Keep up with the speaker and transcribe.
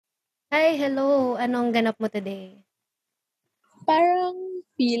Hi, hello. Anong ganap mo today? Parang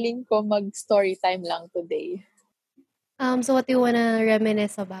feeling ko mag-story time lang today. So what do you wanna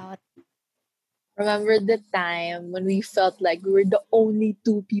reminisce about? Remember the time when we felt like we were the only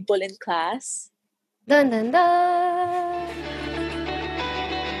two people in class? Dun dun dun!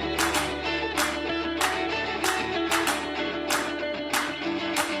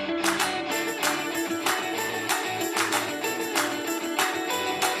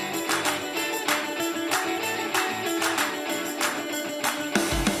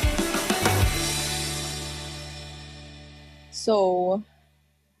 So,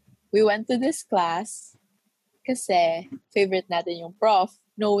 we went to this class kasi favorite natin yung prof.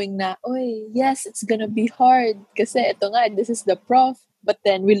 Knowing na, oy, yes, it's gonna be hard. Kasi ito nga, this is the prof. But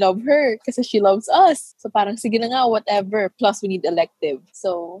then we love her kasi she loves us. So parang sige na nga, whatever. Plus we need elective.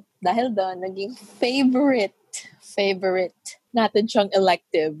 So dahil doon, naging favorite natin siyang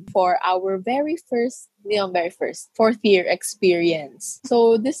elective for our fourth year experience.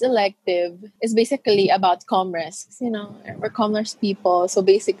 So this elective is basically about commerce. We're commerce people. So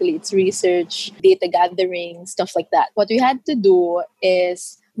basically it's research, data gathering, stuff like that. What we had to do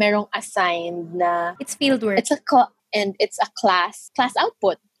is merong assigned na It's fieldwork. it's a class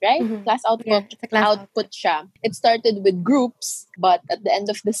output, right? Mhm. Class output. Yeah, it's a class output siya. It started with groups, but at the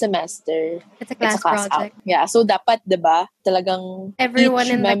end of the semester, It's a class project. out. Yeah, so dapat, 'di ba? Talagang Everyone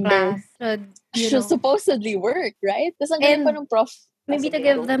each in the member class should, supposedly work, right? Tapos ang galing pa ng prof. maybe to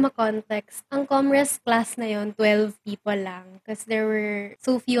give them a context, ang commerce class na yon 12 people lang because there were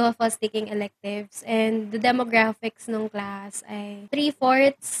so few of us taking electives and the demographics ng class ay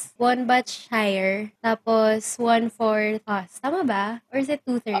 3/4, one batch higher, tapos 1/4 us. Tama ba? Or is it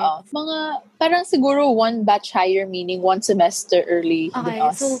 2/3? Mga, parang siguro one batch higher, meaning one semester early than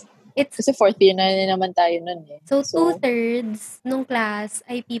us. So, kasi fourth year na naman tayo nun eh. So 2/3 nung class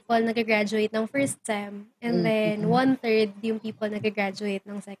ay people nag-graduate ng first sem and then 1/3 yung people nag-graduate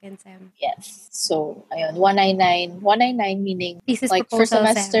ng second sem. Yes. So, ayun, 199 meaning thesis like first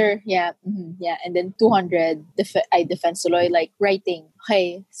semester, sem. Yeah, and then 200 defense tuloy, like writing.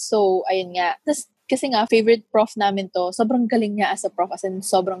 Okay. So, ayun nga. Tapos kasi nga, favorite prof namin to. Sobrang galing niya as a prof, as in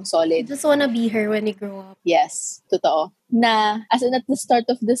sobrang solid. You just wanna be her when you grow up. Yes, totoo. Na, as in at the start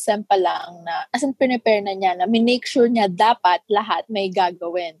of the sem pa lang, na, as in prepare na niya, na make sure niya dapat lahat may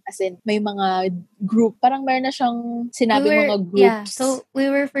gagawin. As in, may mga group, parang meron na siyang sinabi mga groups. Yeah, so we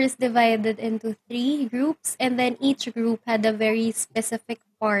were first divided into 3 groups and then each group had a very specific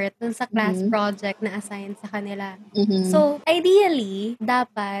part dun sa class project na assigned sa kanila. So, ideally,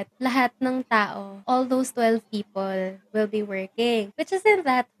 dapat lahat ng tao, all those 12 people will be working. Which isn't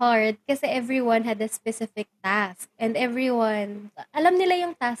that hard kasi everyone had a specific task. And everyone, alam nila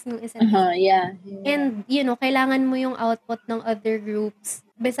yung task ng isang yeah. And, kailangan mo yung output ng other groups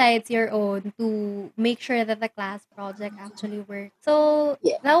besides your own to make sure that the class project actually works. So,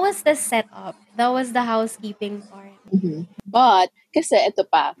 that was the setup. That was the housekeeping part. But, kasi ito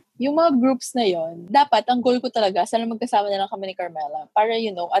pa, yung mga groups na yon, dapat, ang goal ko talaga, sana magkasama na lang kami ni Carmela. Para,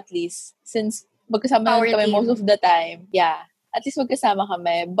 at least, since magkasama na kami most of the time, at least magkasama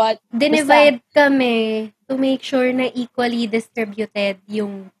kami. But, dinivide kami to make sure na equally distributed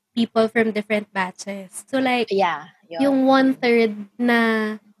yung people from different batches. So like, yung 1/3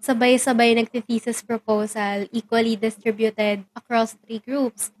 na sabay-sabay nagti-thesis proposal, equally distributed across 3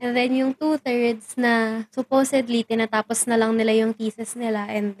 groups. And then yung 2/3 na supposedly tinatapos na lang nila yung thesis nila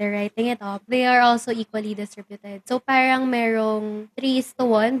and they're writing it up, they are also equally distributed. So parang merong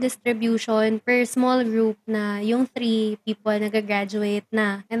 3:1 distribution per small group na yung 3 people nag-graduate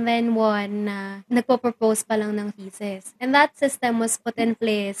na and then 1 na nagpo-propose pa lang ng thesis. And that system was put in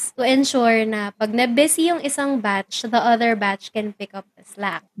place to ensure na pag na-busy yung isang batch, the other batch can pick up the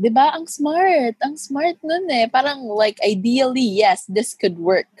slack. Diba? Ang smart nun eh. Parang like, ideally, yes, this could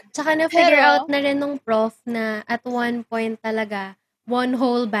work. Tsaka na-figure out na rin nung prof na at one point talaga, one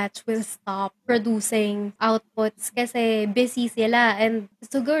whole batch will stop producing outputs kasi busy sila. And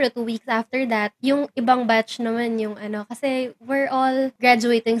siguro 2 weeks after that, yung ibang batch naman yung kasi we're all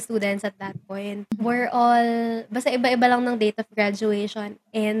graduating students at that point. We're all, basta iba-iba lang ng date of graduation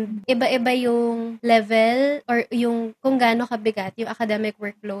and iba-iba yung level or yung kung gaano kabigat yung academic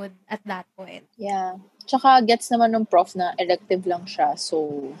workload at that point. Yeah. Tsaka gets naman ng prof na elective lang siya. So,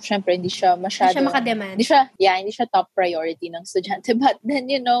 syempre, hindi siya masyado... Hindi siya makademand. Hindi siya top priority ng estudyante. But then,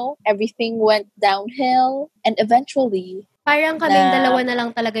 everything went downhill. And eventually... Parang kaming dalawa na lang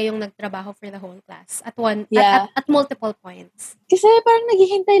talaga yung nagtrabaho for the whole class. At multiple points. Kasi parang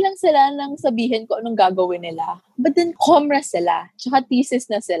naghihintay lang sila nang sabihin ko anong gagawin nila. But then, commerce sila. Tsaka thesis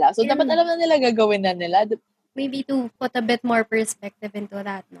na sila. So, dapat alam na nila gagawin na nila. maybe to put a bit more perspective into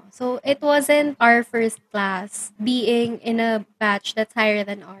that, no? So, it wasn't our first class being in a batch that's higher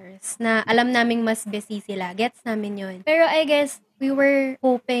than ours, na alam naming mas busy sila. Gets namin yun. Pero I guess, we were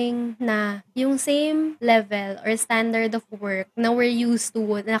hoping na yung same level or standard of work na we're used to,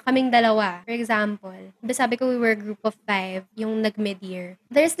 na kaming dalawa. For example, sabi ko we were a group of 5, yung nag-mid-year.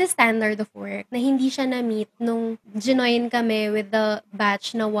 There's this standard of work na hindi siya na-meet nung join kami with the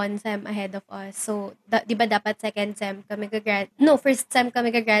batch na 1 sem ahead of us. So, di ba dapat second sem kami first sem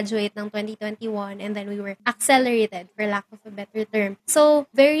kami gagraduate ng 2021 and then we were accelerated for lack of a better term. So,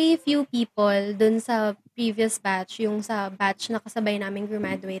 very few people dun sa previous batch, yung sa batch na kasabay naming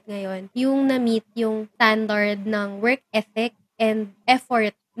graduate ngayon, yung na-meet yung standard ng work ethic and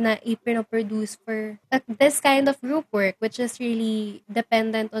effort na ipinoproduce for this kind of group work, which is really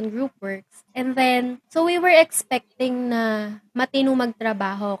dependent on group works. And then, so we were expecting na matino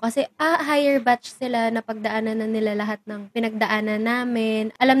magtrabaho kasi higher batch sila, na pagdaanan na nila lahat ng pinagdaanan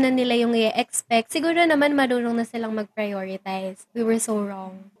namin. Alam na nila yung i-expect. Siguro naman marunong na silang mag-prioritize. We were so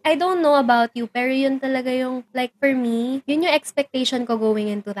wrong. I don't know about you, pero yun talaga yung, like for me, yun yung expectation ko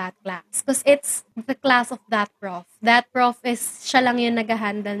going into that class. Because it's the class of that prof. That prof is, siya lang yung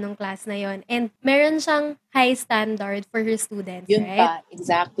nag-handle ng class na yun. And meron siyang high standard for her students, yun right? Pa,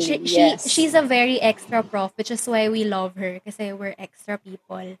 exactly, yes. She's a very extra prof, which is why we love her kasi we're extra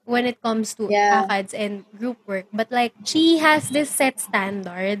people when it comes to ACADS and group work. But like, she has this set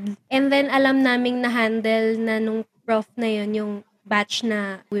standard and then alam naming na-handle na nung prof na yun yung batch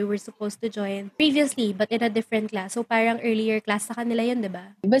na we were supposed to join previously but in a different class. So parang earlier class sa kanila yun,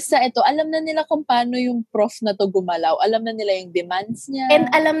 diba? Basta ito, alam na nila kung paano yung prof na to gumalaw. Alam na nila yung demands niya. And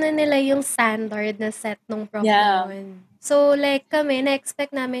alam na nila yung standard na set nung prof na yun. So, like kami,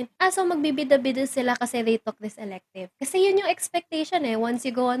 na-expect namin, so magbibida-bida sila kasi they took this elective. Kasi yun yung expectation once you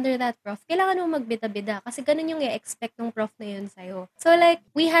go under that prof, kailangan mo magbida-bida kasi ganun yung i-expect ng prof na yun sa'yo. So, like,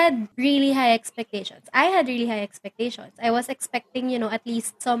 we had really high expectations. I had really high expectations. I was expecting, at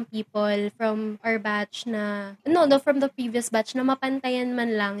least some people from our batch from the previous batch na mapantayan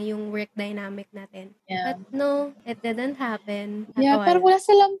man lang yung work dynamic natin. Yeah. But no, it didn't happen at all. Parang wala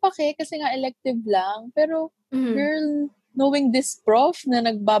silang pake kasi nga elective lang. Pero, girl, knowing this prof na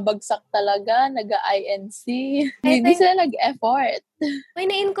nagbabagsak talaga, nag-INC, hindi sila nag-effort. May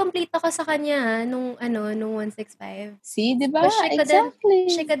na-incomplete ako sa kanya nung 165. See, diba? Exactly.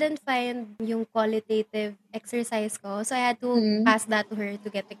 She couldn't find yung qualitative exercise ko. So, I had to pass that to her to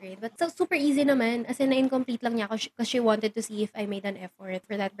get the grade. But so, super easy naman. As in, na-incomplete lang niya because she wanted to see if I made an effort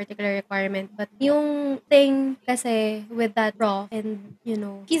for that particular requirement. But yung thing kasi with that prof, and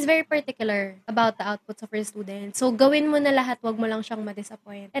he's very particular about the outputs of her students. So, gawin mo na lahat, wag mo lang siyang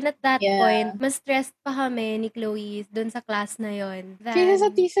ma-disappoint. And at that point, mas stressed pa kami ni Chloe dun sa class na yon. Kaya sa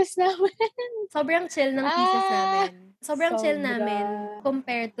thesis namin. Sobrang chill ng thesis namin. Sobrang chill namin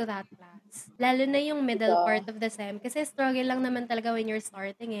compared to that class. Lalo na yung middle part of the sem. Kasi struggle lang naman talaga when you're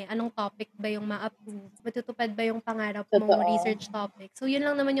starting Anong topic ba yung ma-approve? Matutupad ba yung pangarap mong research topic? So, yun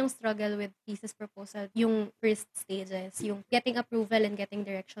lang naman yung struggle with thesis proposal. Yung first stages. Yung getting approval and getting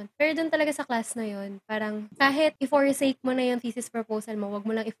direction. Pero dun talaga sa class na yun, parang kahit i-forsake mo na yung thesis proposal mo, wag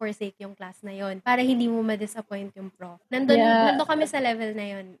mo lang i-forsake yung class na yun para hindi mo ma-disappoint yung prof. Nandun kami sa level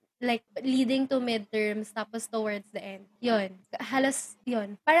na yun. Like, leading to midterms, tapos towards the end. Yun. Halos,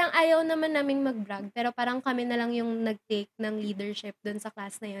 yun. Parang ayaw naman naming mag-brag, pero parang kami na lang yung nag-take ng leadership dun sa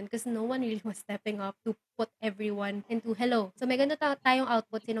class na yun because no one really was stepping up to put everyone into, hello. So, may ganito tayong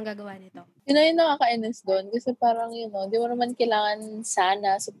output, sinong gagawa nito? Yun na yung nakakainis doon kasi parang, di mo naman kailangan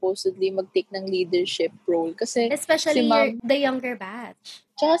sana supposedly mag-take ng leadership role kasi especially the younger batch.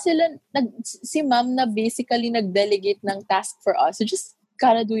 Tsaka si ma'am na basically nag-delegate ng task for us. So, just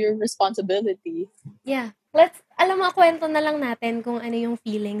gotta do your responsibility. Yeah. Alam mo, kwento na lang natin kung ano yung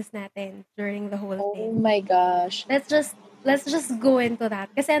feelings natin during the whole thing. Oh my gosh. Let's just go into that.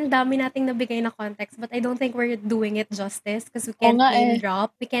 Kasi ang dami nating nabigay na context, but I don't think we're doing it justice because we can't name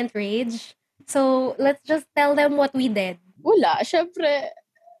drop, we can't rage. So, let's just tell them what we did. Wala. Syempre,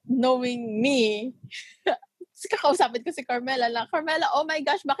 knowing me, kakausapin ko si Carmela lang, Carmela, oh my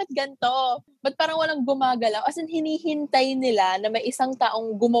gosh, bakit ganito? Ba't parang walang gumagalaw? As in, hinihintay nila na may isang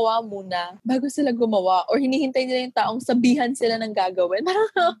taong gumawa muna bago sila gumawa. Or hinihintay nila yung taong sabihan sila ng gagawin.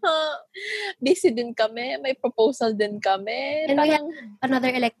 Parang, busy din kami. May proposal din kami. And parang, we have another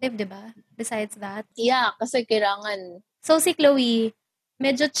elective, di ba? Besides that. Yeah, kasi kailangan. So, si Chloe,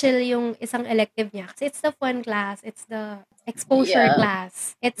 medyo chill yung isang elective niya. Kasi it's the fun class. It's the exposure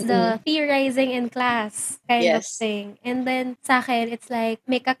class. It's the theorizing in class kind of thing. And then, sa akin, it's like,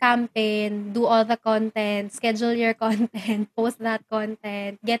 make a campaign, do all the content, schedule your content, post that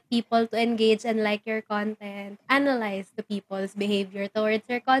content, get people to engage and like your content, analyze the people's behavior towards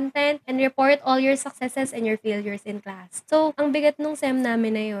your content, and report all your successes and your failures in class. So, ang bigat nung SEM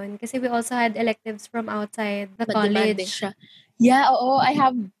namin na yun, kasi we also had electives from outside the college. Siya. Yeah, oo.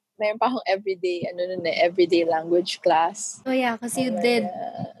 Meron pa akong everyday language class. Oh yeah, kasi you did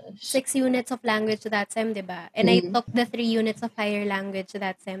 6 units of language that SEM, diba? And I took the 3 units of higher language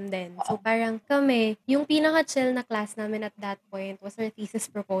that SEM din. So parang kami, yung pinaka-chill na class namin at that point was our thesis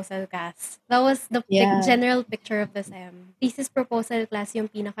proposal class. That was the general picture of the SEM. Thesis proposal class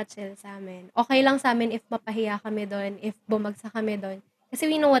yung pinaka-chill sa amin. Okay lang sa amin if mapahiya kami doon, if bumagsak kami doon. Kasi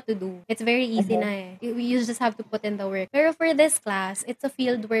we know what to do. It's very easy na eh. You just have to put in the work. Pero for this class, it's a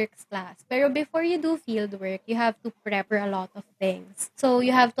fieldworks class. Pero before you do fieldwork, you have to prepare a lot of things. So,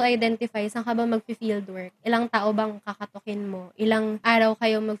 you have to identify saan ka ba mag-fieldwork? Ilang tao bang kakatukin mo? Ilang araw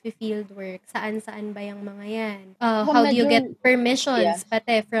kayo mag-fieldwork? Saan-saan ba yung mga yan? How do you get permissions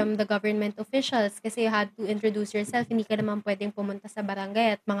pati from the government officials? Kasi you had to introduce yourself. Hindi ka naman pwedeng pumunta sa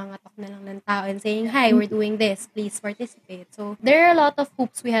barangay at mangangatok na lang ng tao and saying, hi, we're doing this. Please participate. So, there are a lot of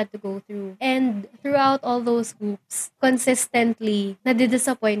hoops we had to go through. And throughout all those hoops, consistently,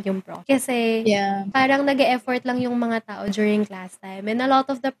 nadidisappoint yung prof. Kasi parang nag-e-effort lang yung mga tao during class time. And a lot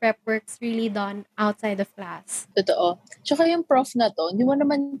of the prep work's really done outside of class. Totoo. Tsaka yung prof na to, hindi mo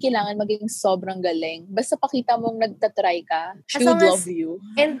naman kailangan maging sobrang galing. Basta pakita mong nagtatry ka, she would love you.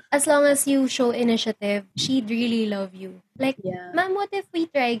 And as long as you show initiative, she'd really love you. Like, ma'am, what if we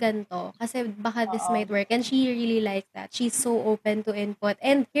try ganito? Kasi baka this might work. And she really likes that. She's so open to input.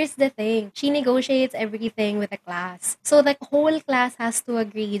 And here's the thing. She negotiates everything with the class. So the whole class has to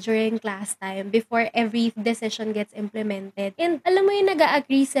agree during class time before every decision gets implemented. And alam mo yung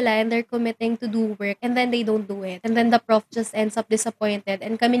nag-agree sila and they're committing to do work and then they don't do it. And then the prof just ends up disappointed.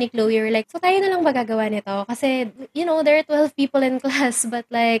 And kami ni Chloe were like, so tayo na lang ba gagawa nito? Kasi, you know, there are 12 people in class but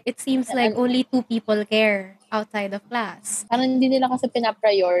like, it seems like only 2 people care outside of class. Parang hindi nila kasi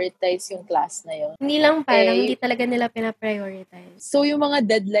pinaprioritize yung class na yun. Hindi lang parang, hindi talaga nila pinaprioritize. So, yung mga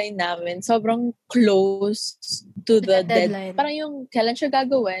deadline namin, sobrang close to the deadline. Parang yung kailan siya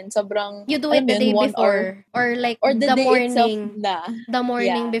gagawin, sobrang, you do it the day before. Or like the morning. The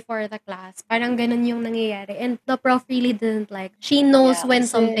morning before the class. Parang ganun yung nangyayari. And the prof really didn't like. She knows when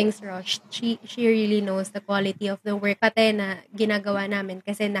something's rushed. She really knows the quality of the work. Pati na ginagawa namin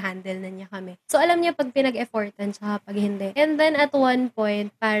kasi na-handle na niya kami. So, alam niya pag pinag-effortan siya pag hindi. And then at one point,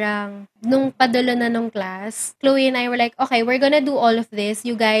 parang nung padulo na nung class, Chloe and I were like, okay, we're gonna do all of this.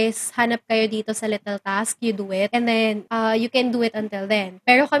 You guys, hanap kayo dito sa little task. You do it. And then, you can do it until then.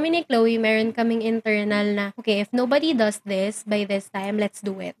 Pero kami ni Chloe, meron kaming internal na, okay, if nobody does this by this time, let's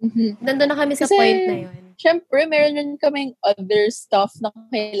do it. Nandun na kami sa point na yun. Siyempre, meron din kaming other stuff na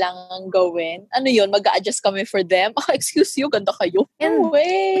kailangan gawin. Ano yun? Mag-a-adjust kami for them. Oh, excuse you, ganda kayo. And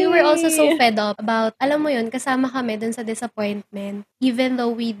we were also so fed up about, alam mo yun, kasama kami dun sa disappointment. Even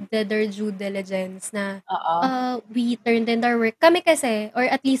though we did our due diligence na we turned in our work. Kami kasi, or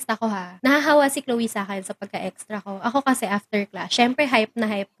at least ako nahahawa si Chloe sa akin sa pagka-extra ko. Ako kasi after class, syempre hype na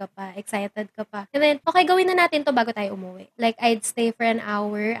hype ka pa, excited ka pa. And then, okay, gawin na natin to bago tayo umuwi. Like, I'd stay for an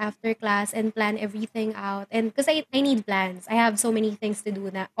hour after class and plan everything out. And because I need plans. I have so many things to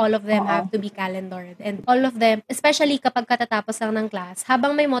do na all of them have to be calendared. And all of them, especially kapag katatapos lang ng class,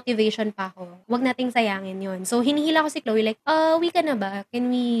 habang may motivation pa ako, wag nating sayangin yun. So, hinihila ko si Chloe like, uwi ka na ba?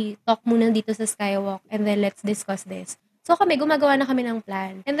 Can we talk muna dito sa Skywalk and then let's discuss this? So kami, gumagawa na kami ng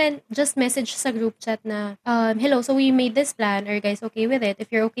plan. And then, just message sa group chat na, hello, so we made this plan. Are you guys okay with it? If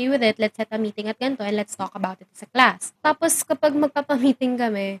you're okay with it, let's set a meeting at ganito and let's talk about it sa class. Tapos, kapag magpapamiting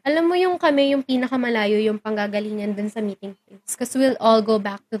kami, alam mo yung kami, yung pinakamalayo, yung panggagalingan dun sa meeting place. Because we'll all go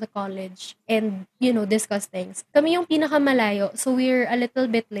back to the college and, you know, discuss things. Kami yung pinakamalayo, so we're a little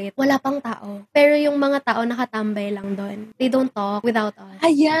bit late. Wala pang tao. Pero yung mga tao nakatambay lang doon. They don't talk without us.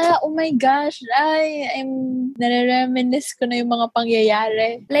 Oh my gosh. I'm nare-reminisce ko na yung mga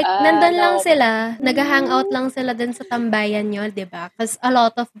pangyayari. Like, nandun lang sila, nag-hangout lang sila dun sa tambayan nyo, diba? Because a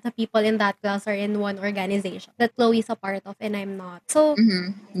lot of the people in that class are in one organization that Chloe's a part of and I'm not. So,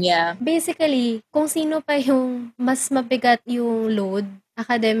 basically, kung sino pa yung mas mabigat yung load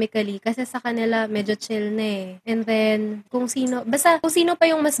academically kasi sa kanila medyo chill na eh. And then, kung sino pa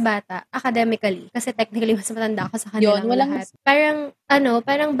yung mas bata, academically, kasi technically mas matanda ako sa kanilang lahat.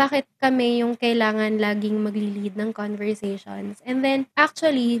 Parang bakit kami yung kailangan laging magli-lead ng conversations. And then,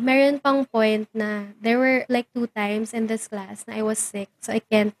 actually, meron pang point na there were like 2 times in this class na I was sick, so I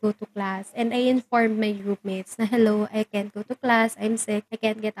can't go to class. And I informed my groupmates na, hello, I can't go to class, I'm sick, I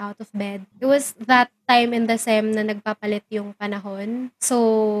can't get out of bed. It was that time in the SEM na nagpapalit yung panahon.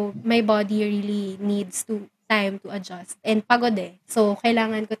 So, my body really needs time to adjust. And pagod eh. So,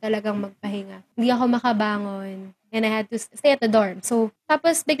 kailangan ko talagang magpahinga. Hindi ako makabangon. And I had to stay at the dorm. So,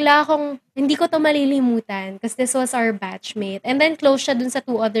 tapos bigla hindi ko to malilimutan because this was our batchmate. And then, close siya dun sa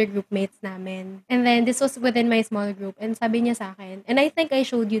 2 other groupmates namin. And then, this was within my small group. And sabi niya sa akin, and I think I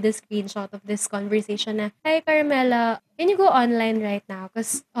showed you the screenshot of this conversation na, hi Carmela, can you go online right now?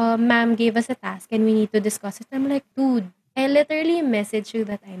 Because ma'am gave us a task and we need to discuss it. I'm like, dude, I literally message you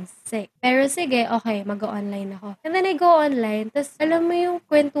that I'm sick. Pero sige, okay, mag-online ako. And then I go online, tas alam mo yung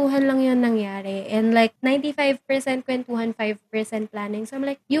kwentuhan lang yung nangyari. And like, 95% kwentuhan, 5% planning. So I'm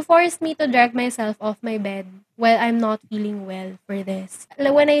like, you forced me to drag myself off my bed while I'm not feeling well for this.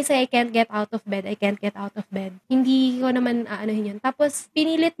 When I say I can't get out of bed, I can't get out of bed. Hindi ko naman aanuhin yun. Tapos,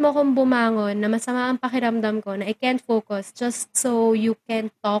 pinilit mo kong bumangon na masama ang pakiramdam ko na I can't focus just so you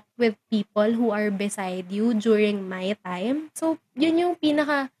can talk with people who are beside you during my time. So, yun yung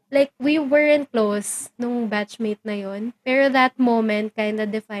like, we weren't close nung batchmate na yun. Pero that moment kinda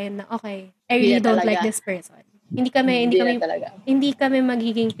defined na, okay, I really don't like this person. Hindi kami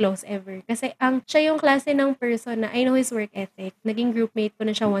magiging close ever. Kasi siya yung klase ng person na I know his work ethic. Naging groupmate ko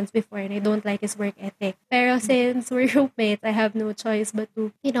na siya once before and I don't like his work ethic. Pero since we're groupmates, I have no choice but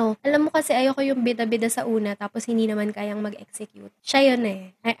to, alam mo kasi ayoko yung bida-bida sa una tapos hindi naman kayang mag-execute. Siya yun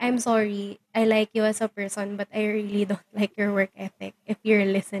eh. I'm sorry. I like you as a person but I really don't like your work ethic if you're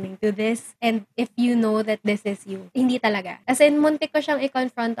listening to this and if you know that this is you. Hindi talaga. As in, muntik ko siyang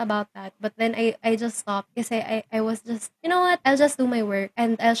i-confront about that but then I just stopped kasi I was just, you know what, I'll just do my work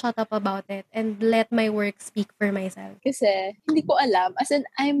and I'll shut up about it and let my work speak for myself. Kasi, hindi ko alam. As in,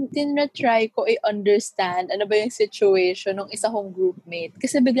 tinatry ko i-understand ano ba yung situation ng isa kong groupmate.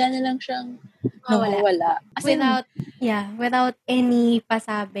 Kasi bigla na lang siyang nawawala. Without any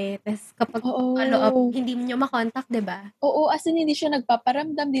pasabi. Tapos kapag follow-up, hindi nyo makontakt, diba? Oo, as in, hindi siya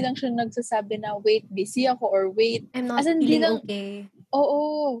nagpaparamdam. Di lang siya nagsasabi na, wait, busy ako or wait. I'm not feeling okay.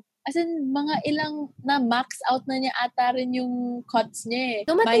 Oo. As in, mga ilang na max out na niya ata rin yung cuts niya eh.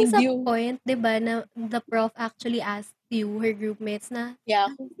 Dumating sa point, diba, na the prof actually asked you, her groupmates, na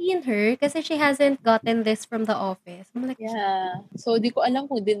I've seen her kasi she hasn't gotten this from the office. I'm like, So, di ko alam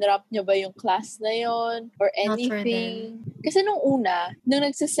kung dinrap niya ba yung class na yon or anything. Kasi nung una, nung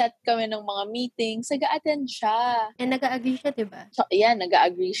nagsiset kami ng mga meetings, nag-a-attend siya. And nag-a-agree siya, diba? So,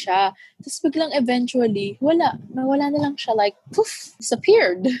 nag-a-agree siya. Tapos biglang eventually, nawala na lang siya, like, poof,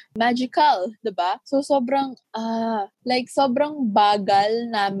 disappeared. Magical, diba? So, sobrang bagal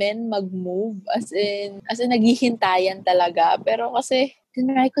namin mag-move. As in naghihintayan talaga. Pero kasi,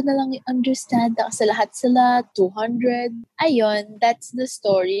 tinry ko na lang i-understand kasi lahat sila, 200. Ayun, that's the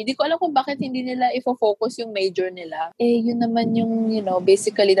story. Di ko alam kung bakit hindi nila ifo-focus yung major nila. Yun naman yung,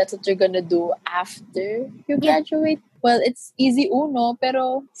 basically that's what you're gonna do after you graduate. Well, it's easy uno,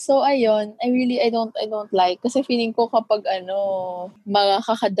 pero so ayun, I don't like kasi feeling ko kapag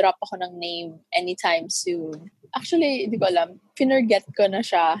makakadrop ako ng name anytime soon. Actually, di ko alam, finorget ko na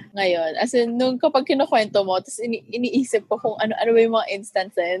siya ngayon. As in, nung kapag kinukwento mo, tapos iniisip ko kung ano ba yung mga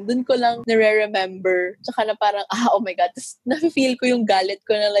instance na yun, dun ko lang nare-remember. Tsaka na parang, oh my God, tapos nafe-feel ko yung galit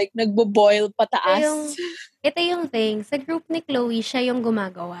ko na like, nagbo-boil pataas. Ito yung thing, sa group ni Chloe, siya yung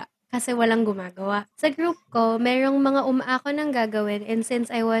gumagawa. Kasi walang gumagawa. Sa group ko, merong mga umaako ng gagawin and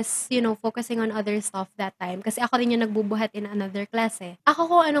since I was, focusing on other stuff that time, kasi ako rin yung nagbubuhat in another class eh. Ako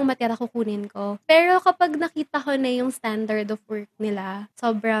kung anong matira kukunin ko. Pero kapag nakita ko na yung standard of work nila,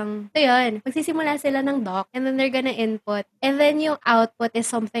 sobrang, yun, magsisimula sila ng doc and then they're gonna input. And then yung output is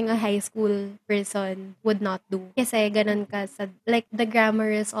something a high school person would not do. Kasi ganun ka sa, like, the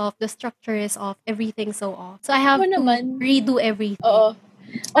grammar is off, the structure is off, everything's so off. So I have to redo everything. Oo.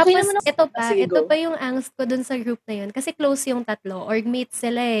 Okay. Tapos, ito pa yung angst ko dun sa group na yun. Kasi close yung tatlo. Orgmates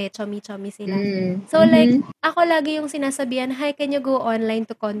sila eh. Chummy-chummy sila. So, like, ako lagi yung sinasabihan, hi, can you go online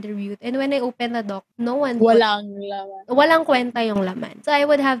to contribute? And when I open the doc, no one... Walang laman. Walang kwenta yung laman. So, I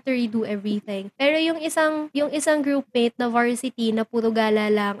would have to redo everything. Pero yung isang groupmate na varsity na puro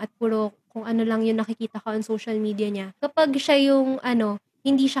gala lang at puro kung ano lang yung nakikita ko on social media niya, kapag siya yung,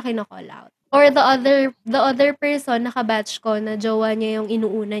 hindi siya kinocall out. Or the other person naka-batch ko na jowa niya yung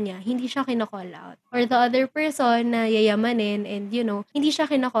inuuna niya, hindi siya kina-call out. Or the other person na yayamanin and hindi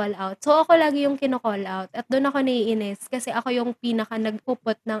siya kina-call out. So ako lagi yung kina-call out at doon ako naiinis kasi ako yung pinaka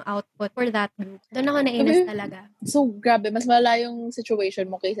nagpuput ng output for that group. Doon ako naiinis talaga. So grabe, mas malala yung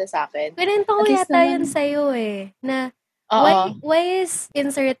situation mo kaysa sa akin. Kwento ko yata yun sa'yo na why is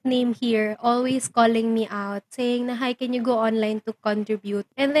insert name here always calling me out, saying na, hi, can you go online to contribute?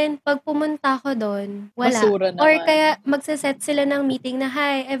 And then, pag pumunta ko doon, wala. Basura naman. Or kaya, magsaset sila ng meeting na,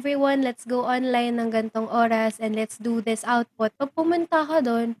 hi, everyone, let's go online ng gantong oras and let's do this output. Pag pumunta ko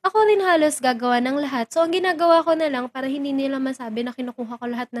doon, ako rin halos gagawa ng lahat. So, ang ginagawa ko na lang, para hindi nila masabi na kinukuha ko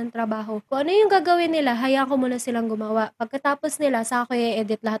lahat ng trabaho. Kung ano yung gagawin nila, hayaan ko muna silang gumawa. Pagkatapos nila, sa ako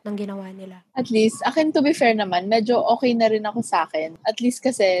i-edit lahat ng ginawa nila. At least, akin to be fair naman, medyo okay na rin ako sa akin. At least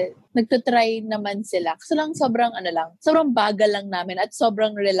kasi, nagtutry naman sila. Kasi lang sobrang bagal lang namin at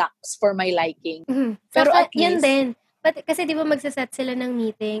sobrang relax for my liking. Mm-hmm. Pero at least, yun din. But kasi di ba magsaset sila ng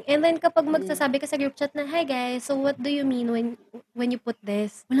meeting and then kapag magsasabi ka sa group chat na, hi guys, so what do you mean when you put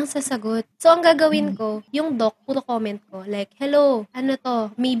this? Walang sasagot. So ang gagawin ko, yung doc, puro comment ko, like, hello, ano to?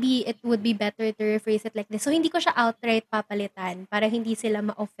 Maybe it would be better to rephrase it like this. So hindi ko siya outright papalitan para hindi sila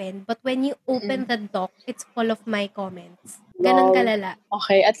ma-offend. But when you open the doc, it's full of my comments. Ganon kalala.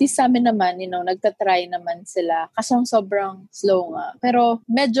 Okay, at least sa amin naman, nagtatry naman sila. Kasi sobrang slow nga. Pero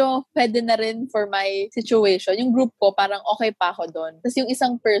medyo pwede na rin for my situation. Yung group ko, parang okay pa ako doon. Tapos yung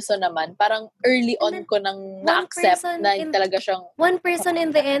isang person naman, parang early on ko nang na-accept na talaga siyang... One person in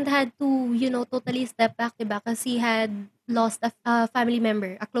the end had to, totally step back, diba? Kasi he had lost a family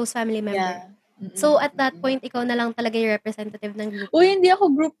member, a close family member. Yeah. So, at that point, ikaw na lang talaga yung representative ng group. Uy, hindi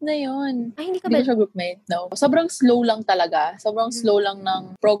ako group na yun. Ay, hindi ko siya groupmate, no. Sobrang slow lang talaga. Sobrang slow lang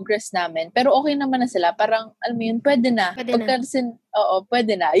ng progress namin. Pero okay naman na sila. Parang, alam mo yun, pwede na. Pwede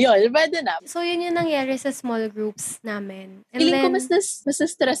na. Yun, pwede na. So, yun yung nangyari sa small groups namin. And feeling ko mas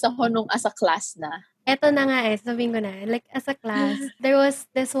stress ako nung as a class na. Eto na nga sabihin ko na, like as a class, there was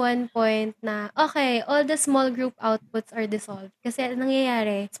this one point na, okay, all the small group outputs are dissolved. Kasi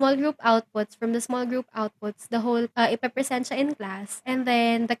nangyayari, from the small group outputs, the whole, ipapresent siya in class, and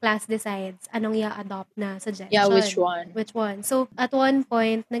then the class decides anong i-adopt na suggestion. Yeah, which one. So, at one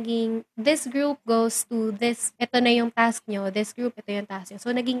point, naging, this group goes to this, ito na yung task nyo, this group, ito yung task nyo.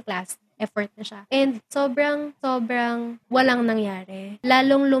 So, naging class effort na siya. And sobrang walang nangyari.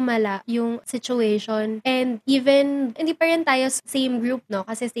 Lalong lumala yung situation. And even, hindi pa rin tayo same group, no?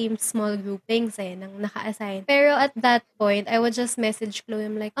 Kasi same small groupings nang naka-assign. Pero at that point, I would just message Chloe,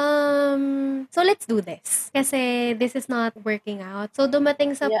 I'm like, so let's do this. Kasi this is not working out. So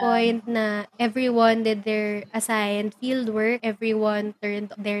dumating sa point na everyone did their assigned field work, everyone turned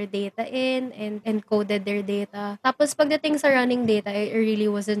their data in and encoded their data. Tapos pagdating sa running data, it really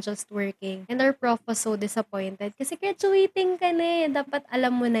wasn't just working. And our prof was so disappointed kasi graduating ka na dapat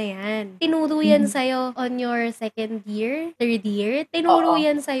alam mo na yan. Tinuro yan sa'yo on your second year, third year. Tinuro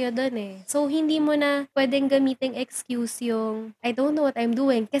yan sa'yo dun So, hindi mo na pwedeng gamiting excuse yung, I don't know what I'm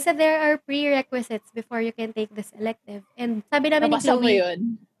doing. Kasi there are prerequisites before you can take this elective. And sabi namin ni Chloe,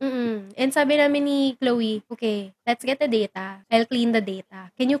 and sabi namin ni Chloe, okay, let's get the data. I'll clean the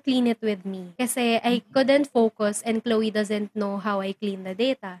data. Can you clean it with me? Kasi I couldn't focus and Chloe doesn't know how I clean the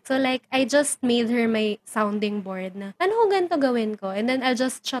data. So like, I just made her my sounding board na, ano kung ganito gawin ko? And then I'll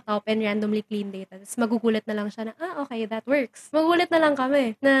just shut up and randomly clean data. Tapos magugulat na lang siya na, okay, that works. Magugulat na lang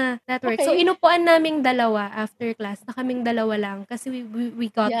kami na that works. Okay. So inupuan naming dalawa after class, na kaming dalawa lang kasi we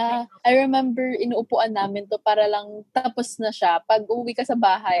got it. I remember inuupuan namin to para lang tapos na siya. Pag uwi ka sa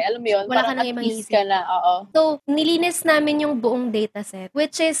bahay, alam mo yun, wala parang ka nang at ease ka na. So, nilinis namin yung buong dataset,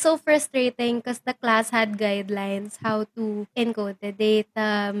 which is so frustrating because the class had guidelines how to encode the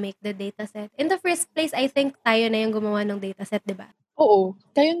data, make the dataset. In the first place, I think tayo na yung gumawa ng dataset, di ba? Oo.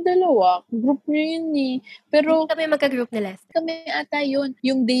 Tayong dalawa. Group nyo yun Pero, hindi kami magka-group ni Lester. Kami ata yun.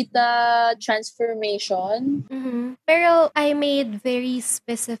 Yung data transformation. Pero I made very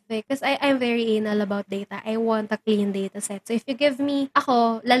specific because I'm very anal about data. I want a clean data set. So if you give me,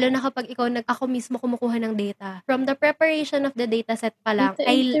 lalo na kapag ako mismo kumukuha ng data, from the preparation of the data set pa lang,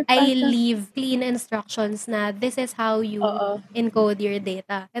 I leave clean instructions na this is how you encode your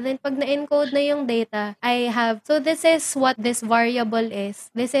data. And then pag na-encode na yung data, so this is what this variable is.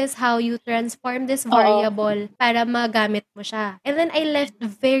 This is how you transform this variable para magamit mo siya. And then I left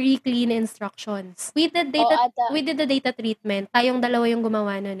very clean instructions. We did the data treatment. Tayong dalawa yung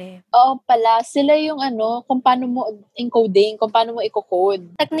gumawa nun Oo pala. Sila yung kung paano mo encoding, kung paano mo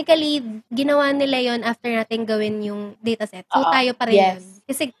i-code. Technically, ginawa nila yon after natin gawin yung dataset. So tayo pa rin yun.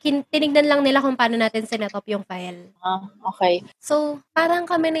 Kasi tinignan lang nila kung paano natin sinetop yung file. Okay. So, parang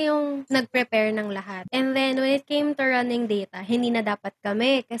kami na yung nag-prepare ng lahat. And then, when it came to running data, hindi na dapat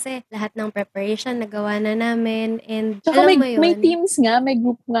kami kasi lahat ng preparation nagawa na namin. And Tsaka alam mo yun, may teams nga, may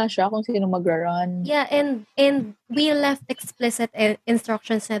group nga siya kung sino magra-run. Yeah, and we left explicit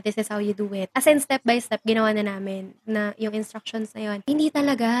instructions na this is how you do it. As in, step by step, ginawa na namin na yung instructions na yun. Hindi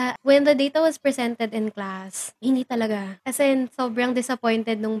talaga. When the data was presented in class, hindi talaga. As in, sobrang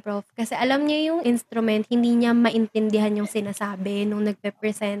disappointed nung prof. Kasi alam niya yung instrument, hindi niya maintindihan yung sinasabi nung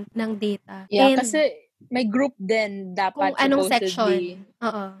nagpe-present ng data. Yeah, and kasi may group din dapat kung anong section.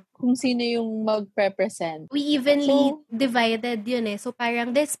 Oo. Kung sino yung magpe-present. We evenly divided yun eh. So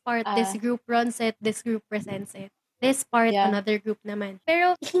parang this part, this group runs it, this group presents it. This part, another group naman.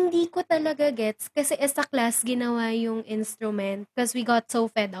 Pero hindi ko talaga gets kasi as a class ginawa yung instrument because we got so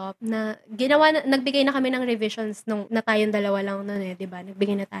fed up na nagbigay na kami ng revisions nung na tayong dalawa lang nun eh, 'di ba?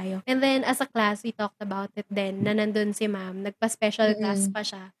 Nagbigay na tayo. And then as a class, we talked about it then na nandun si ma'am, nagpa-special class pa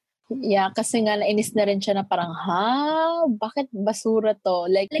siya. Yeah, kasi nga nainis na rin siya na parang, bakit basura to?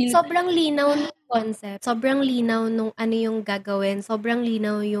 Like sobrang linaw ng concept. Sobrang linaw nung ano yung gagawin. Sobrang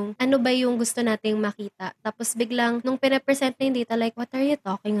linaw yung ano ba yung gusto nating makita. Tapos biglang, nung pinapresent na yung data, like, what are you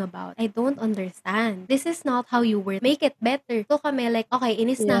talking about? I don't understand. This is not how you work. Make it better. So kami, like, okay,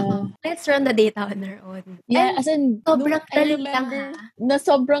 inis na ako. Let's run the data on our own. Yeah, as in, sobrang dali lang ha.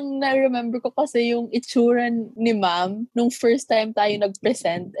 Sobrang na-remember ko kasi yung itsura ni ma'am nung first time tayo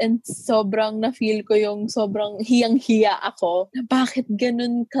nag-present and sobrang na-feel ko yung sobrang hiyang-hiya ako na bakit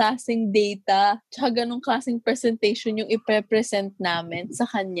ganun klaseng data tsaka ganun klaseng presentation yung ipre-present namin sa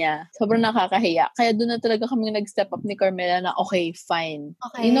kanya. Sobrang nakakahiya. Kaya doon na talaga kami nag-step up ni Carmela na okay, fine.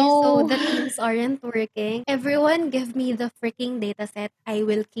 Okay, so the teams aren't working. Everyone give me the freaking data set. I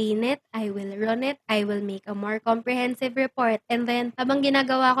will clean it. I will run it. I will make a more comprehensive report. And then, habang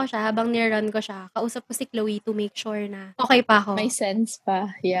ginagawa ko siya, habang nirun ko siya, kausap ko si Chloe to make sure na okay pa ako. May sense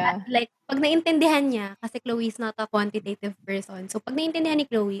pa, yeah. Like, pag naintindihan niya, kasi Chloe is not a quantitative person. So, pag naintindihan ni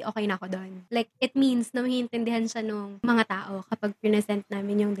Chloe, okay na ako doon. Like, it means na maintindihan siya nung mga tao kapag present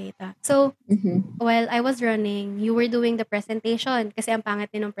namin yung data. So, while I was running, you were doing the presentation kasi ang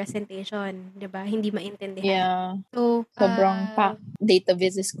pangit din ng presentation, di ba? Hindi maintindihan. Yeah. So, sobrang data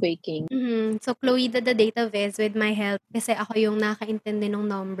viz is quaking. So, Chloe did the data viz with my help kasi ako yung nakaintindi ng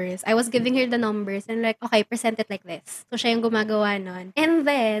numbers. I was giving her the numbers and like, okay, present it like this. So, siya yung gumagawa nun. And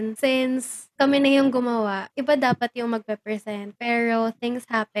then, since kami na yung gumawa, iba dapat yung magpe-present. Pero things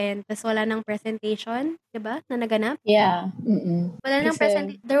happen, tapos wala nang presentation, diba? Na naganap? Yeah. Wala nang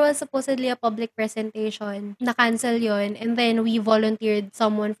presentation. There was supposedly a public presentation. Na-cancel yon. And then, we volunteered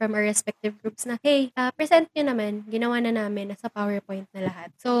someone from our respective groups na, hey, present nyo naman. Ginawa na namin. Nasa PowerPoint na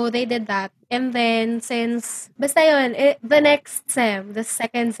lahat. So, they did that. And then, since, basta yun, the next SEM, the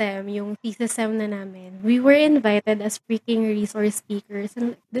second SEM, yung thesis SEM na namin, we were invited as freaking resource speakers.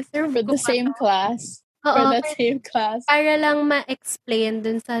 And deserve for the same class. For that same class. Para lang ma-explain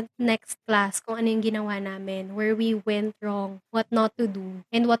dun sa next class kung ano yung ginawa namin, where we went wrong, what not to do,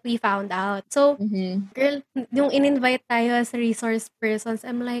 and what we found out. So, girl, yung in-invite tayo as resource persons,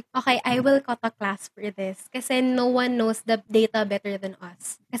 I'm like, okay, I will cut a class for this. Kasi no one knows the data better than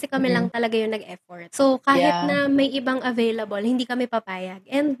us. Kasi kami lang talaga yung nag-effort. So, kahit na may ibang available, hindi kami papayag.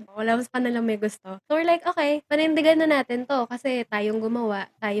 And wala mas pa na lang may gusto. So, we're like, okay, panindigan na natin to. Kasi tayong gumawa,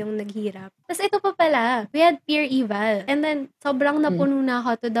 tayong naghirap. Tapos ito pa pala, we had peer eval. And then, sobrang napuno na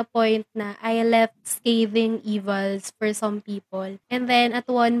ako to the point na I left scathing evals for some people. And then,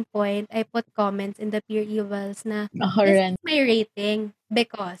 at one point, I put comments in the peer evals na, this is my rating.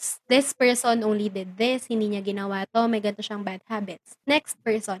 Because this person only did this, hindi niya ginawa to, may ganito siyang bad habits. Next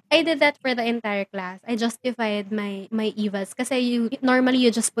person, I did that for the entire class. I justified my evals. Kasi normally you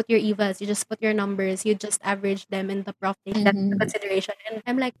just put your evals, you just put your numbers, you just average them and the prof takes that into consideration. And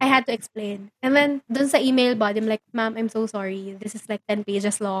I'm like, I had to explain. And then, dun sa email body, I'm like, ma'am, I'm so sorry. This is like 10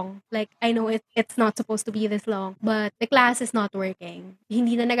 pages long. Like, I know it's not supposed to be this long, but the class is not working.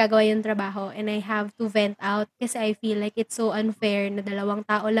 Hindi na nagagawa yung trabaho and I have to vent out kasi I feel like it's so unfair na dalawang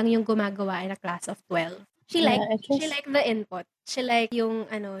tao lang yung gumagawa in a class of 12. She liked the input. She like yung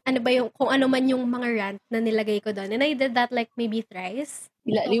kung ano man yung mga rant na nilagay ko doon. And I did that like maybe thrice.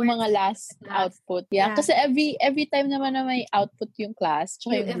 Yung mga last output. Yeah. Kasi every time naman na may output yung class,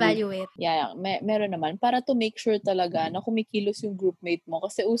 tsaka yung evaluate. Group, yeah, meron naman. Para to make sure talaga na kumikilos yung groupmate mo.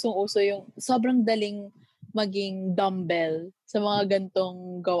 Kasi usong-uso yung sobrang daling maging dumbbell sa mga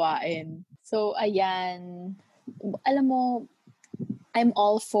gantong gawain. So, ayan. Alam mo, I'm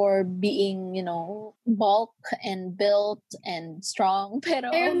all for being, bulk and built and strong. Pero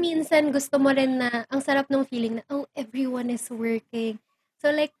minsan gusto mo rin na, ang sarap ng feeling na, oh, everyone is working. So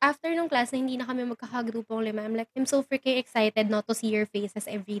like, after nung class na hindi na kami magkakagrupong 5, I'm like, I'm so freaking excited not to see your faces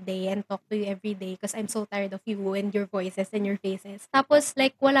every day and talk to you every day because I'm so tired of you and your voices and your faces. Tapos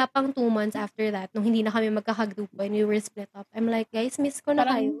like, wala pang 2 months after that, nung hindi na kami magkakagrupo and we were split up, I'm like, guys, miss ko na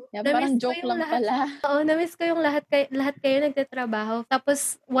kayo. Parang joke lang pala. Oo, na-miss ko yung lahat kayo nagtatrabaho.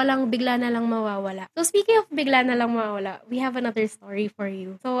 Tapos, bigla na lang mawawala. So, speaking of bigla na lang mawawala, we have another story for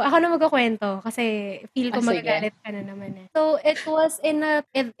you. So, ako na magkukwento kasi feel ko magagalit ka na naman eh. So, it was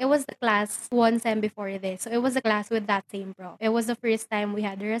the class 1 sem before this. So, it was a class with that same prof. It was the first time we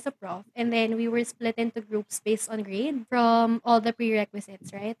had her as a prof. And then, we were split into groups based on grade from all the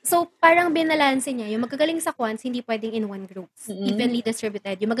prerequisites, right? So, parang binalanse niya. Yung magagaling sa quants, hindi pwedeng in one groups. Evenly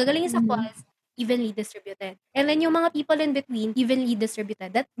distributed. Yung magagaling sa quants, evenly distributed. And then yung mga people in between, evenly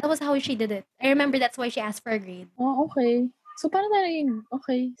distributed. That was how she did it. I remember that's why she asked for a grade. Oh, okay. So, paano tayo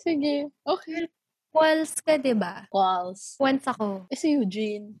okay, sige, okay. Quals ka, diba? Quals. Quants ako. Si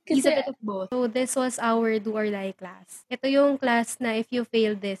Eugene. He's a bit of both. So, this was our do or die class. Ito yung class na if you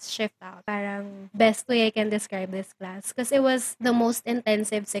fail this, shift out. Parang best way I can describe this class. Because it was the most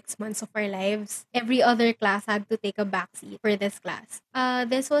intensive 6 months of our lives. Every other class had to take a backseat for this class.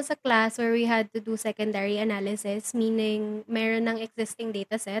 This was a class where we had to do secondary analysis, meaning meron ng existing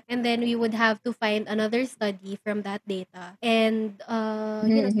data set, and then we would have to find another study from that data and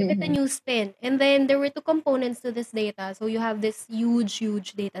give it a new spin. And then there were 2 components to this data. So you have this huge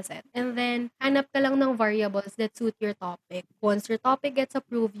data set. And then hanap ka lang ng variables that suit your topic. Once your topic gets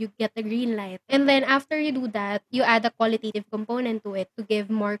approved, you get a green light. And then after you do that, you add a qualitative component to it to give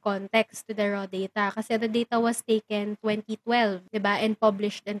more context to the raw data. Kasi the data was taken 2012, diba? And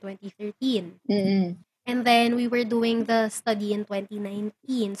published in 2013. And then, we were doing the study in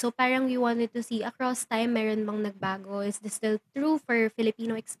 2019. So, parang we wanted to see across time, meron bang nagbago? Is this still true for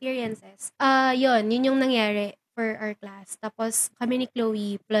Filipino experiences? Yun yung nangyari for our class. Tapos, kami ni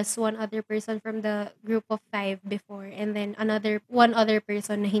Chloe plus one other person from the group of 5 before. And then, one other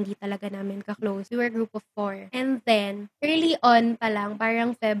person na hindi talaga namin ka-close. We were a group of 4. And then, early on pa lang,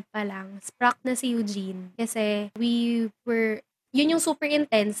 parang Feb pa lang, sprock na si Eugene. Kasi, yun yung super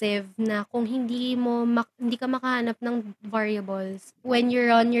intensive na kung hindi ka makahanap ng variables when you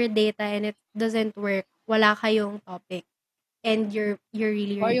run your data and it doesn't work, wala kayong topic. And you're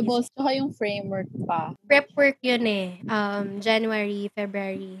really variables, tsaka yung framework pa. Prep work yun eh. January,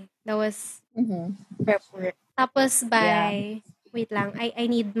 February. That was prep work. Tapos wait lang,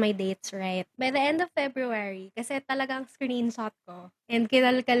 I need my dates right. By the end of February, kasi talagang screenshot ko and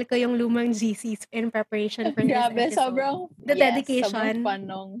kinalkal ko yung lumang GCs in preparation for this episode. Dedication.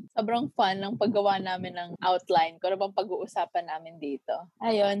 Sobrang fun ng paggawa namin ng outline. Kung ano bang pag-uusapan namin dito.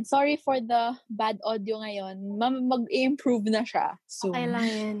 Ayun, sorry for the bad audio ngayon. Mag-improve na siya soon. Okay lang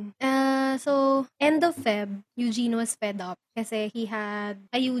yan. So, end of Feb, Eugene was fed up kasi he had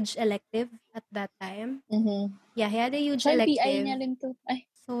a huge elective at that time. Yeah, he had a huge elective. PI niya rin to. Ay,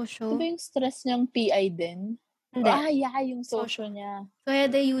 social. Diba yung stress niyang PI din? Hindi. Yung social niya. So, I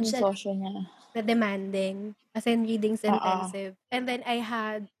had a huge social niya. Na demanding, as in readings intensive. And then, I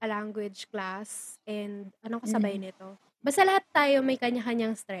had a language class and anong kasabay nito? Basta lahat tayo may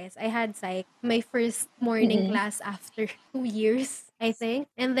kanya-kanyang stress. I had psych, my first morning class after 2 years, I think.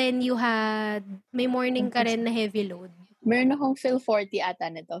 And then may morning ka rin na heavy load. Meron akong Phil 40 ata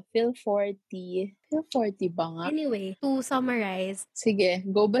nito. Phil 40 ba nga? Anyway, to summarize. Sige,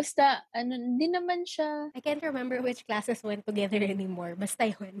 go. Basta, hindi naman siya... I can't remember which classes went together anymore. Basta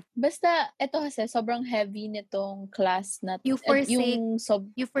yun. Basta, eto kasi, sobrang heavy nitong class na... You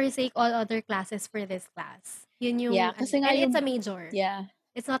forsake all other classes for this class. Yun yung... Yeah, kasi nga it's a major. Yeah.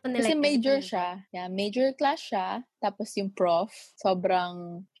 It's not an elective. Kasi major siya. Yeah, major class siya. Tapos yung prof,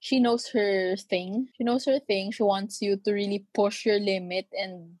 sobrang... She knows her thing. She wants you to really push your limit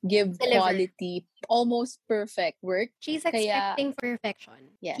and give quality, almost perfect work. She's expecting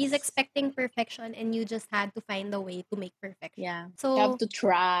perfection. Yes. She's expecting perfection and you just had to find a way to make perfection. Yeah. So, you have to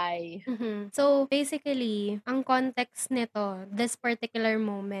try. So, basically, ang context nito, this particular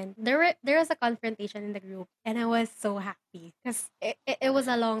moment, there was a confrontation in the group and I was so happy because it was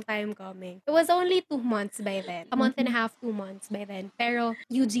a long time coming. It was only 2 months by then. A month and a half, 2 months by then. Pero,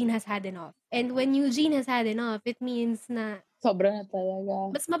 Eugene has had enough. And when Eugene has had enough, it means na sobra na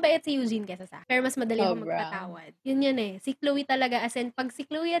talaga. Mas mabait si Eugene kesa sa akin. Pero mas madali akong magpatawad. Yun eh. Si Chloe talaga, as in, pag si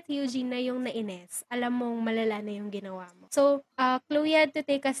Chloe at si Eugene na yung nainis, alam mong malala na yung ginawa mo. So, Chloe had to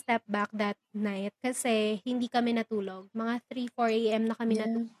take a step back that night kasi hindi kami natulog. Mga 3-4 a.m. na kami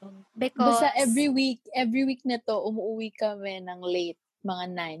natulog. Because... Basta every week na to, umuwi kami ng late.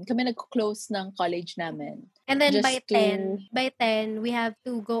 Mga 9. Kami nag-close ng college namin. And then by 10, we have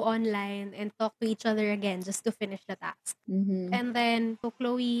to go online and talk to each other again just to finish the task. And then, so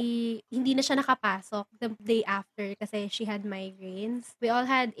Chloe, hindi na siya nakapasok the day after kasi she had migraines. We all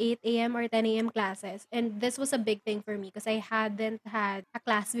had 8 a.m. or 10 a.m. classes. And this was a big thing for me because I hadn't had a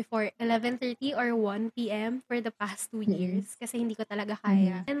class before 11:30 or 1 p.m. for the past 2 years kasi hindi ko talaga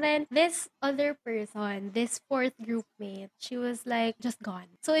kaya. And then, this other person, this fourth group mate, she was like, just gone.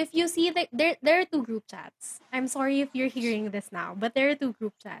 So if you see that there are 2 group chats. I'm sorry if you're hearing this now, but there are 2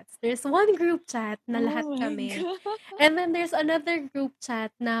 group chats. There's one group chat na lahat kami. And then there's another group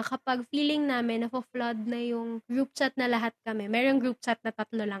chat na kapag feeling namin na flood na yung group chat na lahat kami, merong group chat na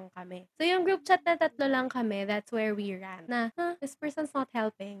 3 lang kami. So yung group chat na 3 lang kami, that's where we ran. Na, this person's not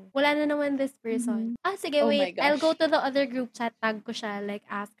helping. Wala na naman this person. Sige, wait. I'll go to the other group chat, tag ko siya, like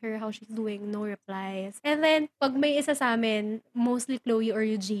ask her how she's doing, no replies. And then, pag may isa sa amin, mostly Chloe or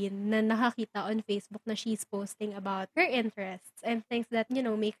Eugene, na nakakita on Facebook na she's posting about her interests and things that,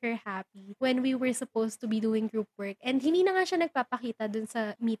 make her happy when we were supposed to be doing group work. And hindi na nga siya nagpapakita dun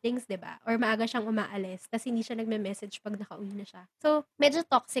sa meetings, diba? Or maaga siyang umaalis, tas hindi siya nagme-message pag nakauwi na siya. So, medyo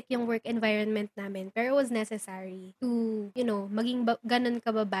toxic yung work environment namin, pero it was necessary to, maging ganun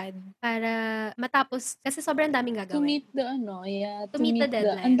kababad para matapos, kasi sobrang daming gagawin. To meet the, to meet the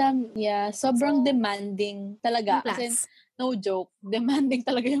deadline. Sobrang demanding talaga. Kasi, no joke, demanding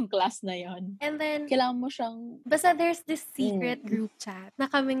talaga yung class na yon. And then, kailangan mo siyang... Basta there's this secret group chat na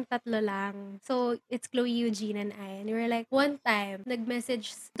kaming 3 lang. So, it's Chloe, Eugene, and I. And we were like, one time,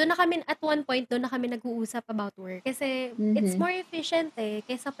 nag-message. At one point, doon na kami nag-uusap about work. Kasi, it's more efficient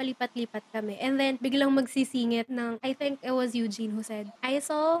kaysa palipat-lipat kami. And then, biglang magsisingit ng, I think it was Eugene who said, I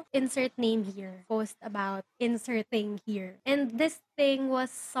saw insert name here, post about inserting here. And this thing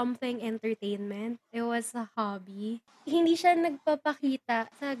was something entertainment. It was a hobby. Hindi siya nagpapakita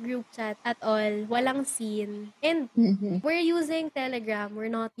sa group chat at all. Walang scene. And we're using Telegram.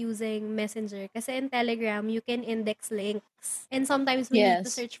 We're not using Messenger. Kasi in Telegram, you can index links. And sometimes we need to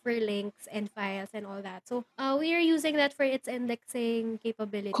search for links and files and all that. So, we are using that for its indexing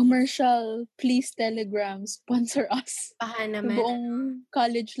capabilities. Commercial, please Telegram, sponsor us. Baka naman. Buong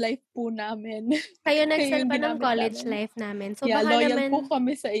college life po namin. Kayo nag-sell pa ng college life namin. So, baka loyal naman, po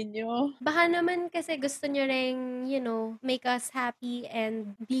kami sa inyo. Baka naman kasi gusto nyo ring, make us happy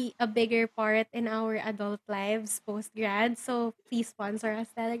and be a bigger part in our adult lives post-grad. So, please sponsor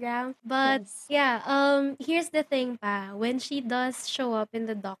us, Telegram. But, here's the thing pa. When she does show up in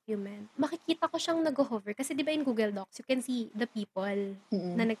the document, makikita ko siyang nag-hover. Kasi di ba in Google Docs, you can see the people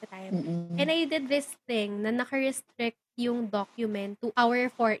na nagtatype. And I did this thing na naka-restrict yung document to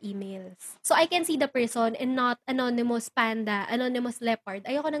our 4 emails. So, I can see the person and not anonymous panda, anonymous leopard.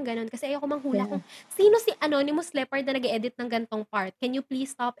 Ayoko nang ganun kasi ayoko manghula kung sino si anonymous leopard na nag-edit ng gantong part. Can you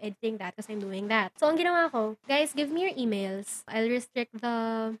please stop editing that because I'm doing that? So, ang ginawa ko, guys, give me your emails. I'll restrict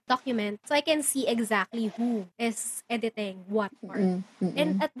the document so I can see exactly who is editing what part.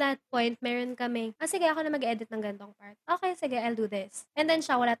 And at that point, meron kaming, sige, ako na mag-edit ng gantong part. Okay, sige, I'll do this. And then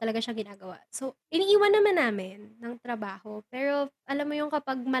siya, wala talaga siyang ginagawa. So, iniiwan naman namin ng trabaho. Pero, alam mo yung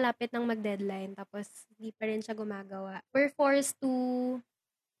kapag malapit ng mag-deadline, tapos hindi pa rin siya gumagawa, we're forced to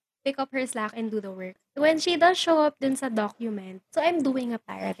pick up her slack and do the work. When she does show up dun sa document, so I'm doing a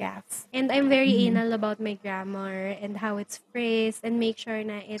paragraph. And I'm very anal about my grammar and how it's phrased and make sure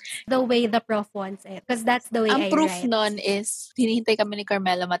na it's the way the prof wants it. Because that's the way I write. Ang proof nun is, hinihintay kami ni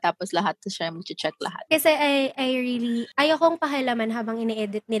Carmela matapos lahat so siya mag-check lahat. Kasi I really, ayokong pakialaman habang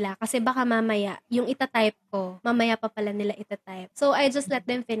ini-edit nila kasi baka mamaya, yung itatype ko, mamaya pa pala nila itatype. So I just let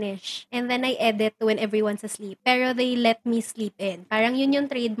them finish. And then I edit when everyone's asleep. Pero they let me sleep in. Parang yun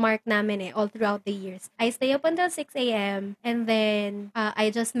yung trademark namin all throughout the years. I stay up until 6 a.m. and then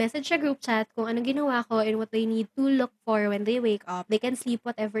I just message a group chat kung anong ginawa ko and what they need to look for when they wake up. They can sleep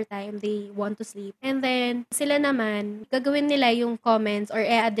whatever time they want to sleep. And then, sila naman, gagawin nila yung comments or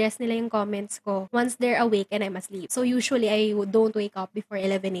i-address nila yung comments ko once they're awake and I'm asleep. So, usually, I don't wake up before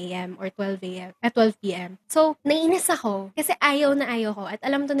 11 a.m. or 12 p.m. So, nainis ako kasi ayaw na ayaw ko. At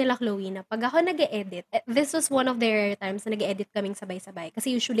alam to nila, Chloe, na pag ako nag-e-edit, this was one of the rare times na nag-e-edit kaming sabay-sabay.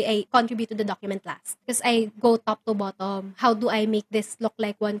 Kasi usually, I contribute to the document last. Because I go top to bottom. How do I make this look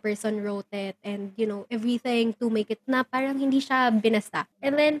like one person wrote it? And, everything to make it na parang hindi siya binasta.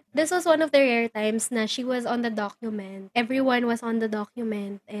 And then, this was one of the rare times na she was on the document. Everyone was on the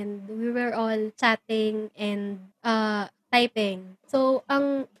document. And we were all chatting and typing. So,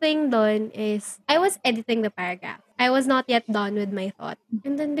 ang thing doon is, I was editing the paragraph. I was not yet done with my thought.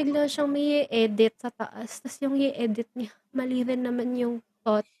 And then, bigla siyang may edit sa taas. Tapos yung i-edit niya, mali rin naman yung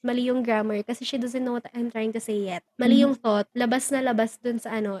thought, mali yung grammar kasi she doesn't know what I'm trying to say yet. Mali yung thought, labas na labas dun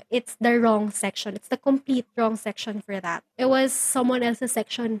sa it's the wrong section. It's the complete wrong section for that. It was someone else's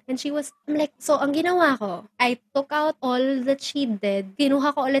section and I'm like, so ang ginawa ko, I took out all that she did,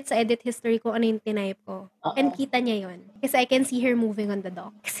 kinuha ko ulit sa edit history ko ano yung tinype ko. And kita niya yun. Kasi I can see her moving on the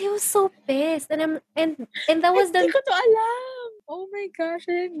dock. Kasi I was so pissed. And that was the... Hindi ko to alam. Oh my gosh,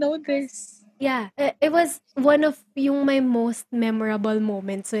 I didn't know this. Yeah, it was one of my most memorable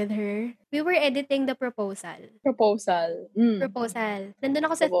moments with her. We were editing the proposal. Proposal. Proposal. Nandun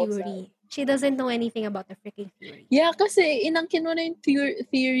ako sa theory. She doesn't know anything about the freaking theory. Yeah, kasi inangkin mo na yung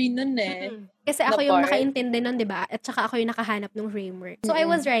theory nun eh. Kasi ako yung nakaintindi nun, di ba? At saka ako yung nakahanap ng framework. So I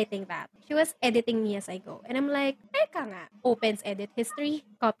was writing that. She was editing me as I go. And I'm like, teka nga. Opens edit history,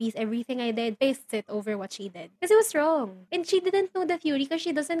 copies everything I did, pastes it over what she did. Kasi it was wrong. And she didn't know the theory because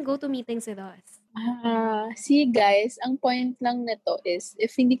she doesn't go to meetings with us. See guys, ang point lang nito is,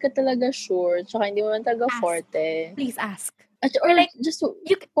 if hindi ka talaga sure, tsaka hindi mo lang talaga forte. Please ask. Or like, just,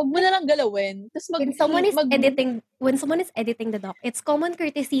 huwag mo na lang galawin. When someone is editing the doc, it's common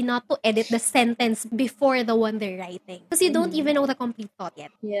courtesy not to edit the sentence before the one they're writing. Because you don't even know the complete thought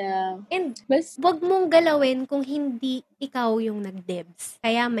yet. Yeah. And wag mong galawin kung hindi ikaw yung nag-dibs.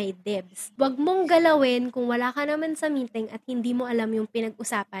 Kaya may dibs. Wag mong galawin kung wala ka naman sa meeting at hindi mo alam yung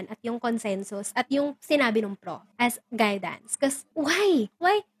pinag-usapan at yung consensus at yung sinabi ng prof as guidance. Because why?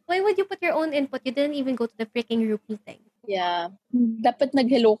 Why would you put your own input? You didn't even go to the freaking group meeting. Yeah. Dapat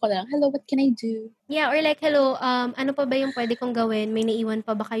nag-hello ka na. Hello, what can I do? Yeah, or like, hello, ano pa ba yung pwede kong gawin? May naiwan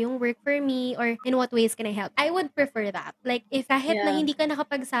pa ba kayong work for me? Or in what ways can I help? I would prefer that. Like, if kahit na hindi ka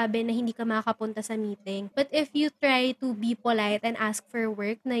nakapagsabi na hindi ka makakapunta sa meeting, but if you try to be polite and ask for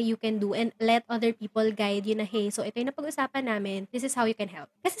work na you can do and let other people guide you na, hey, so ito yung napag-usapan namin, this is how you can help.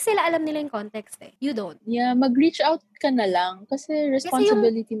 Kasi sila alam nila yung context eh. You don't. Yeah, mag-reach out ka na lang kasi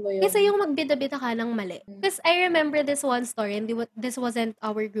responsibility mo yun. Kasi yung magbida-bida ka ng mali. Because I remember this one story and this wasn't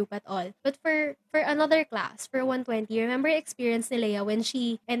our group at all. But for another class, for 120, remember experience ni Leia when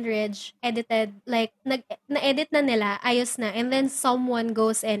she and Reg edited, like, na-edit na nila, ayos na, and then someone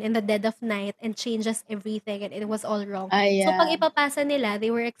goes in the dead of night and changes everything and it was all wrong. Yeah. So, pag ipapasa nila, they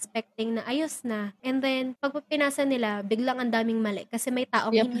were expecting na ayos na. And then, pag pinasa nila, biglang ang daming mali kasi may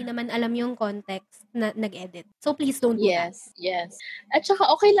taong hindi naman alam yung context na nag-edit. So, please don't do that. Yes. At saka,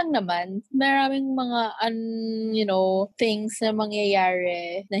 okay lang naman. Maraming mga, things na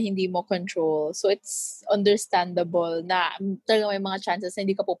mangyayari na hindi mo control. So, it's understandable na talaga may mga chances na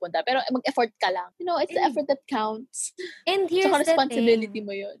hindi ka pupunta. Pero mag-effort ka lang. It's the effort that counts. And here's saka the responsibility thing.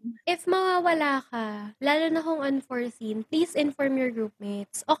 mo yun. If mawawala ka, lalo na kung unforeseen, please inform your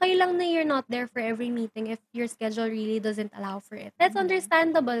groupmates. Okay lang na you're not there for every meeting if your schedule really doesn't allow for it. That's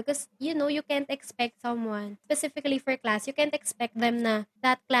understandable because, you can't expect someone, specifically for class, you can't expect them na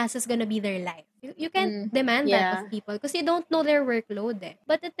that class is gonna be their life. You can't demand that of people because you don't know their workload eh.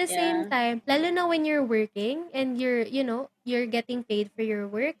 But at the same time, lalo na when you're working and you're getting paid for your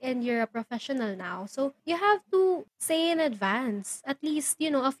work and you're a professional now. So, you have to say in advance, at least,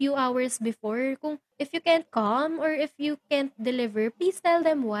 a few hours before, if you can't come or if you can't deliver, please tell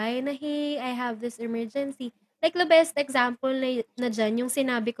them why na, hey, I have this emergency. Like, the best example na dyan, yung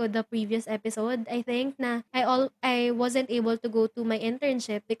sinabi ko the previous episode, I think, na I wasn't able to go to my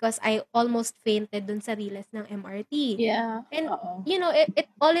internship because I almost fainted dun sa Riles ng MRT. Yeah. And,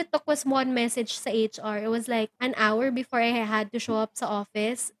 all it took was one message sa HR. It was like an hour before I had to show up sa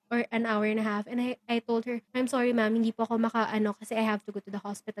office or an hour and a half. And I told her, I'm sorry ma'am, hindi po ako kasi I have to go to the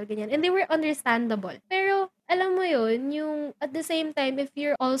hospital, ganyan. And they were understandable. Pero, alam mo yun, yung at the same time, if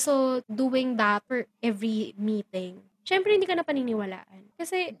you're also doing that for every meeting, syempre hindi ka na paniniwalaan.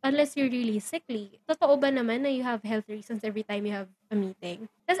 Kasi unless you're really sickly, totoo ba naman na you have health reasons every time you have a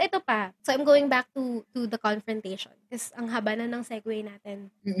meeting? Tapos ito pa. So I'm going back to the confrontation. Kasi ang haba na ng segue natin.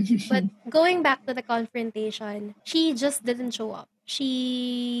 But going back to the confrontation, she just didn't show up.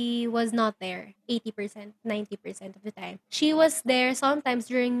 She was not there 80%, 90% of the time. She was there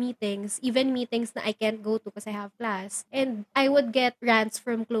sometimes during meetings, even meetings na I can't go to because I have class. And I would get rants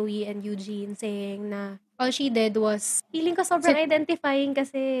from Chloe and Eugene saying na all she did was, feeling ko sobrang identifying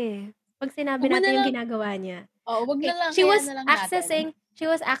kasi pag sinabi natin yung ginagawa niya. Wag na lang. She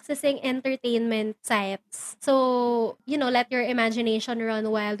was accessing entertainment sites. So, let your imagination run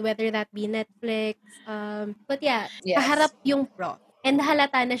wild, whether that be Netflix. But yeah, kaharap yung prof. And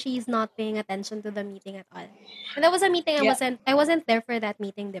halata na she's not paying attention to the meeting at all. And that was a meeting I wasn't there for that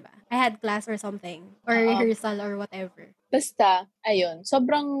meeting, diba? I had class or something. Or rehearsal or whatever. Basta, ayun,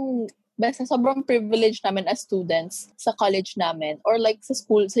 sobrang basta sobrang privilege namin as students sa college namin or like sa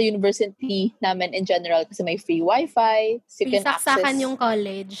school, sa university namin in general kasi may free wifi, so you can access. Yung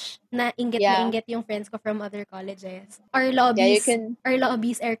college na inggit yung friends ko from other colleges. Our lobbies,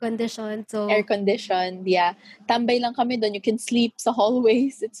 air-conditioned. So, air-conditioned, yeah. Tambay lang kami doon. You can sleep sa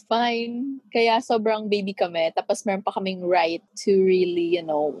hallways. It's fine. Kaya sobrang baby kami. Tapos meron pa kaming right to really,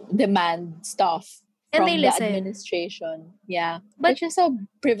 demand stuff. From the administration. Yeah. But, which is a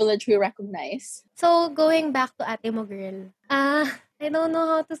privilege we recognize. So, going back to ate mo, girl. I don't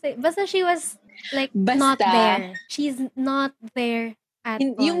know how to say. Basta she was like not there. She's not there at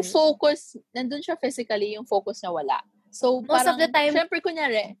all. Yung focus, nandun siya physically, yung focus na wala. So, most parang, of the time, syempre,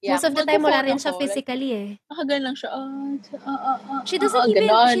 kunyari, most of the time, wala rin siya physically Nakagan lang siya. She doesn't even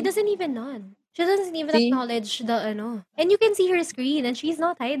nod. She doesn't even acknowledge the And you can see her screen and she's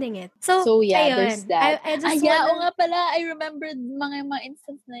not hiding it. So yeah, ayun. There's that. I just nga pala. I remembered mga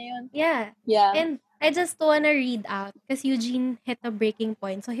instance na yun. Yeah. Yeah. And I just wanna read out because Eugene hit a breaking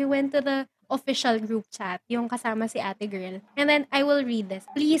point. So he went to the official group chat, yung kasama si ate girl. And then I will read this.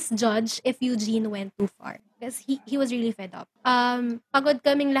 Please judge if Eugene went too far. Because he was really fed up. Pagod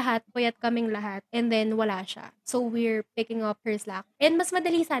kaming lahat, puyat kaming lahat, and then wala siya. So we're picking up her slack. And mas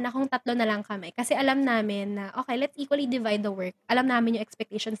madali sana kung 3 na lang kami. Kasi alam namin na, okay, let's equally divide the work. Alam namin yung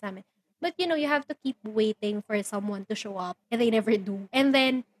expectations namin. But you have to keep waiting for someone to show up. And they never do. And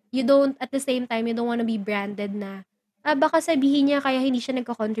then, at the same time, you don't want to be branded na, baka sabihin niya kaya hindi siya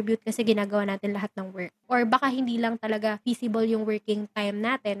nagko-contribute kasi ginagawa natin lahat ng work. Or baka hindi lang talaga feasible yung working time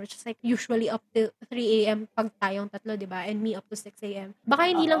natin, which is like usually up to 3 a.m. pag tayong 3, diba? And me up to 6 a.m. Baka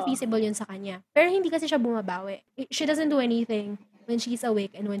hindi lang feasible yun sa kanya. Pero hindi kasi siya bumabawi. She doesn't do anything when she's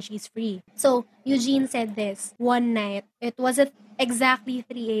awake and when she's free. So, Eugene said this one night. It wasn't exactly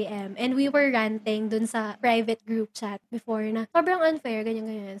 3 a.m. And we were ranting dun sa private group chat before na sobrang unfair,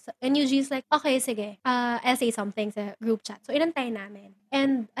 ganyan. So, and Eugene's like, okay, sige, I'll say something sa group chat. So, inantay namin.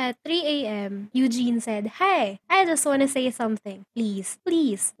 And at 3 a.m., Eugene said, hey, I just want to say something. Please,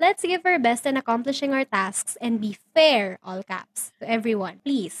 let's give our best in accomplishing our tasks and be fair, all caps, to everyone.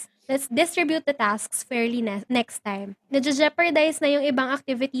 Please. Let's distribute the tasks fairly next time. Nadje-jeopardize na yung ibang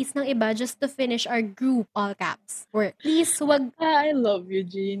activities ng iba just to finish our group, all caps, work. Please, wag... I love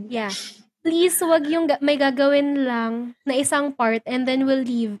Eugene. Yeah. Please, wag yung may gagawin lang na isang part and then we'll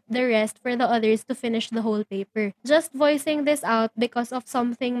leave the rest for the others to finish the whole paper. Just voicing this out because of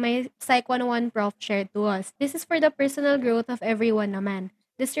something my Psych 101 prof shared to us. This is for the personal growth of everyone naman.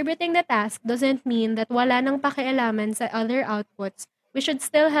 Distributing the task doesn't mean that wala nang pakialaman sa other outputs. We should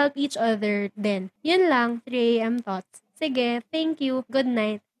still help each other then. Yun lang, 3 a.m. thoughts. Sige, thank you, good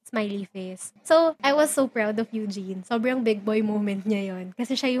night, smiley face. So, I was so proud of Eugene. Sobrang big boy moment niya yon.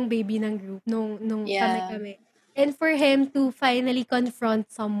 Kasi siya yung baby ng group nung kami. And for him to finally confront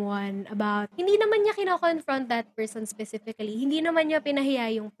someone about, hindi naman niya kino-confront that person specifically. Hindi naman niya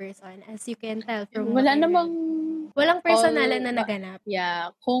pinahiya yung person, as you can tell from walang personalan na naganap.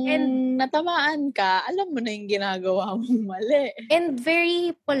 Yeah. Kung natamaan ka, alam mo na yung ginagawa mong mali. And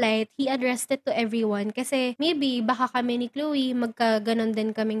very polite, he addressed it to everyone. Kasi maybe, baka kami ni Chloe, magkaganon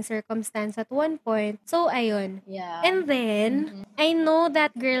din kaming circumstance at one point. So, ayun. Yeah. And then, I know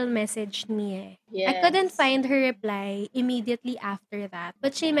that girl messaged me Yes. I couldn't find her reply immediately after that.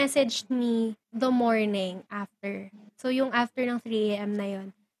 But she messaged me the morning after. So, yung after ng 3 a.m. na yun.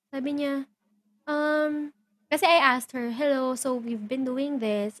 Sabi niya, kasi I asked her, hello, so we've been doing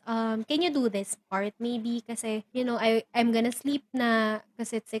this. Can you do this part maybe? Kasi, I'm gonna sleep na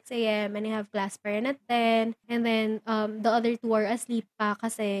kasi it's 6 a.m. and I have class pa rin at 10. And then, the other 2 are asleep pa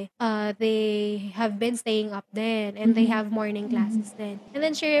kasi they have been staying up then and they have morning classes then. And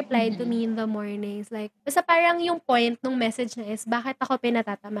then she replied to me in the mornings like, basta parang yung point nung message na is, bakit ako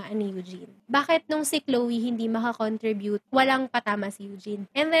pinatatamaan ni Eugene? Bakit nung si Chloe hindi makakontribute, walang patama si Eugene?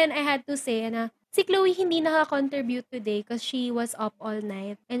 And then I had to say na, si Chloe hindi naka-contribute today because she was up all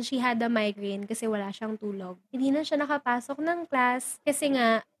night and she had a migraine kasi wala siyang tulog. Hindi na siya nakapasok ng class kasi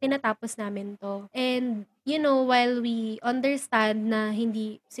nga, pinatapos namin to. And, while we understand na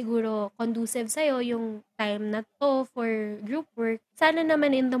hindi siguro conducive sa'yo yung time na to for group work, sana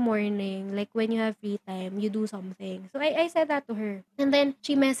naman in the morning, like when you have free time, you do something. So, I said that to her. And then,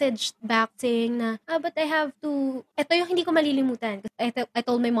 she messaged back saying na, but I have to, ito yung hindi ko malilimutan. I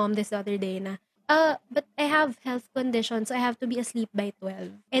told my mom this the other day na, but I have health conditions, so I have to be asleep by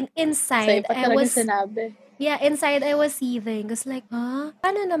 12. And inside, I was... Sinabi. Yeah, inside I was seething. Cause like,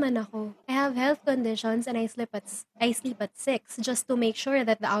 paano naman ako? I have health conditions and I sleep at 6 just to make sure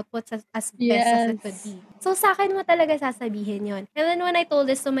that the output's as best as it could be. So sa akin mo talaga sasabihin yon. And then when I told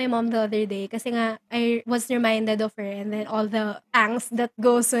this to my mom the other day, kasi nga I was reminded of her and then all the angst that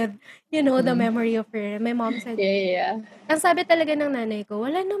goes with, the memory of her. My mom said, yeah. Ang sabi talaga ng nanay ko,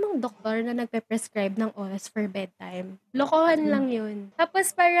 wala namang doktor na nagpe-prescribe ng oras for bedtime. Lokohan lang yun.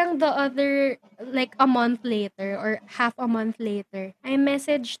 Tapos parang the other, like a month later or half a month later, I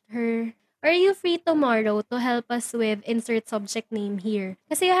messaged her, are you free tomorrow to help us with insert subject name here?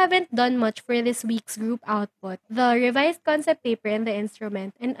 Kasi you haven't done much for this week's group output, the revised concept paper and the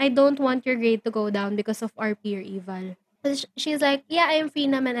instrument, and I don't want your grade to go down because of our peer eval. She's like, yeah, I'm free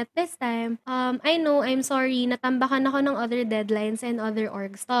naman at this time. I know, I'm sorry, natambakan ako ng other deadlines and other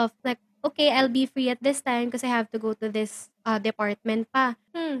org stuff. Like, okay, I'll be free at this time because I have to go to this department pa.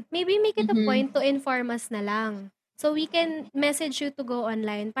 Maybe make it a point to inform us na lang. So we can message you to go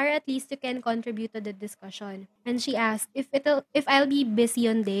online para at least you can contribute to the discussion. And she asked, if I'll be busy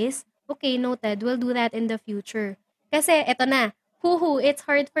on days, okay, noted, we'll do that in the future. Kasi, eto na, it's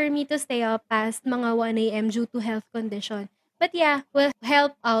hard for me to stay up past mga 1 a.m. due to health condition. But yeah, we'll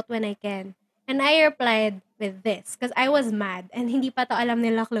help out when I can. And I replied with this because I was mad and hindi pa to alam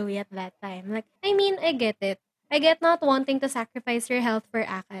nila Chloe at that time. Like, I mean, I get it. I get not wanting to sacrifice your health for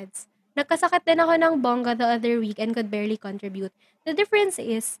ACADS. Nagkasakit din ako ng bongga the other week and could barely contribute. The difference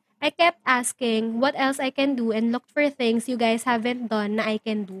is, I kept asking what else I can do and looked for things you guys haven't done na I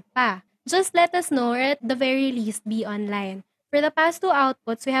can do pa. Just let us know or at the very least be online. For the past 2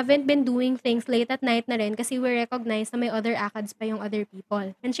 outputs, we haven't been doing things late at night na rin kasi we recognize na may other ACADS pa yung other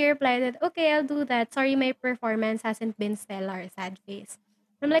people. And she replied that, okay, I'll do that. Sorry, my performance hasn't been stellar. Sad face.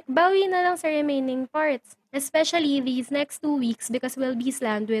 I'm like, bawi na lang sa remaining parts. Especially these next 2 weeks because we'll be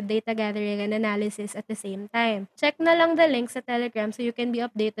slammed with data gathering and analysis at the same time. Check na lang the link sa Telegram so you can be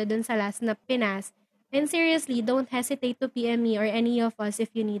updated dun sa last na pinas. And seriously, don't hesitate to PM me or any of us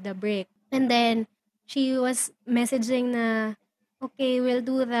if you need a break. And then, she was messaging na, okay, we'll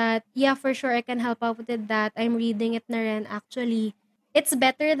do that. Yeah, for sure, I can help out with that. I'm reading it na rin. Actually, it's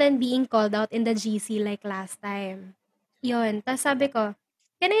better than being called out in the GC like last time. Yun. Tapos sabi ko,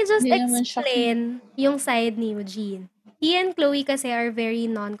 can I just explain yung side ni Eugene? He and Chloe kasi are very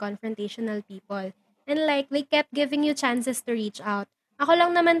non-confrontational people. And like, they kept giving you chances to reach out. Ako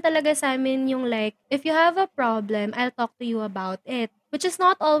lang naman talaga sa amin yung like, if you have a problem, I'll talk to you about it. Which is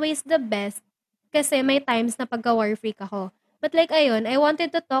not always the best kasi may times na pagka-war freak ako. But like ayun, I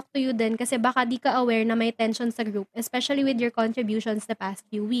wanted to talk to you din kasi baka di ka aware na may tension sa group, especially with your contributions the past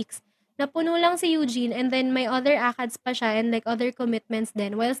few weeks. Napuno lang si Eugene and then may other ACADS pa siya and like other commitments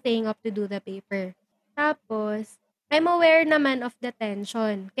din while staying up to do the paper. Tapos, I'm aware naman of the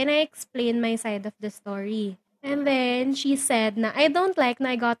tension. Can I explain my side of the story? And then, she said na, I don't like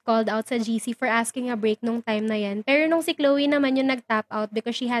na I got called out sa GC for asking a break nung time na yan. Pero nung si Chloe naman yung nag-tap out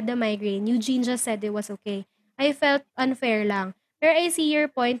because she had the migraine, Eugene just said it was okay. I felt unfair lang. Pero I see your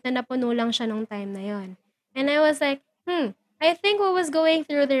point na napuno lang siya nung time na yon. And I was like, I think what was going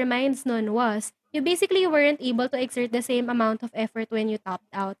through their minds nun was, you basically weren't able to exert the same amount of effort when you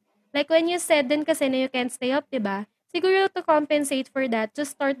topped out. Like when you said din kasi na you can't stay up, diba? Siguro to compensate for that,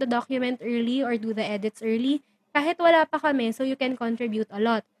 just start the document early or do the edits early. Kahit wala pa kami, so you can contribute a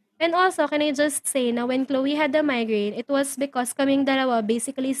lot. And also, can I just say na when Chloe had the migraine, it was because kaming dalawa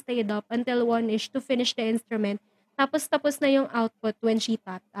basically stayed up until 1-ish to finish the instrument. Tapos na yung output when she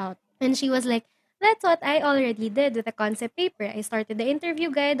tapped out. And she was like, that's what I already did with the concept paper. I started the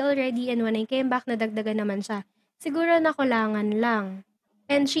interview guide already and when I came back, nadagdagan naman siya. Siguro nakulangan lang.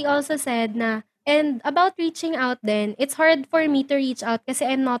 And she also said na, and about reaching out then, it's hard for me to reach out kasi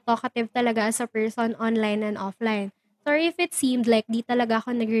I'm not talkative talaga as a person online and offline. Sorry if it seemed like di talaga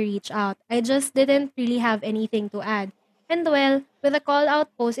ako nag-reach out. I just didn't really have anything to add. And well, with the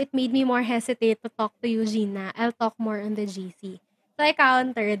call-out post, it made me more hesitate to talk to Eugene na I'll talk more on the GC. So I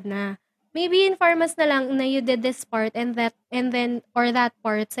countered na, maybe inform us na lang na you did this part and that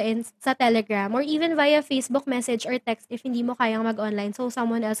part sa Telegram or even via Facebook message or text if hindi mo kayang mag-online so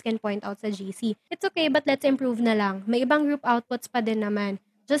someone else can point out sa GC. It's okay but let's improve na lang. May ibang group outputs pa din naman.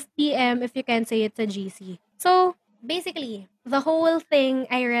 Just PM if you can say it sa GC. So, basically, the whole thing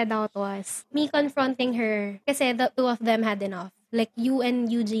I read out was me confronting her kasi the two of them had enough. Like, you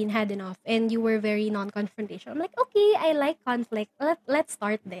and Eugene had enough and you were very non-confrontational. I'm like, okay, I like conflict. Let's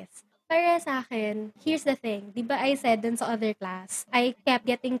start this. Para sa akin, here's the thing. Di ba I said dun sa other class, I kept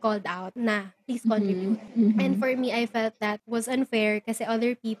getting called out na please contribute. And for me, I felt that was unfair kasi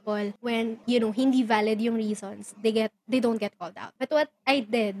other people, when, hindi valid yung reasons, they don't get called out. But what I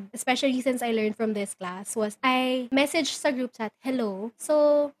did, especially since I learned from this class, was I messaged sa group chat, hello.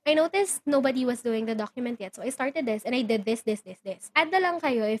 So, I noticed nobody was doing the document yet. So, I started this and I did this. Add na lang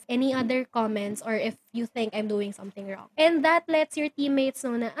kayo if any other comments or if you think I'm doing something wrong. And that lets your teammates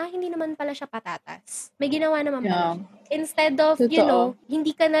know na, hindi naman pala siya patatas. May ginawa naman pala siya. Instead of,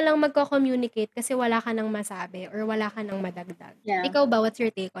 hindi ka na lang magko-communicate kasi wala ka nang masabi or wala ka nang madagdag. Yeah. Ikaw ba, what's your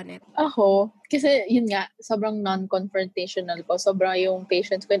take on it? Ako, kasi yun nga, sobrang non-confrontational ko. Sobrang yung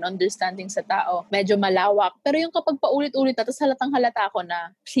patience ko and understanding sa tao. Medyo malawak. Pero yung kapag paulit-ulit, tapos halatang-halata ko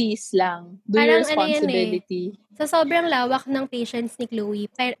na, please lang, do your responsibility. Sa sobrang lawak ng patience ni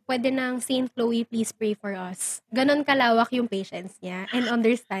Chloe, pwede nang Saint Chloe, please pray for us. Ganon kalawak yung patience niya and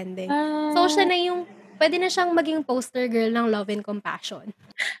understanding. So, siya na yung pwede na siyang maging poster girl ng love and compassion.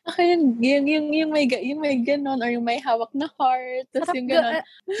 Okay, yung may ganon or yung may hawak na heart. Tapos yung ganon.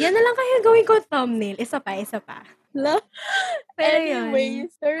 Yan na lang kaya gawin ko thumbnail. Isa pa. Pero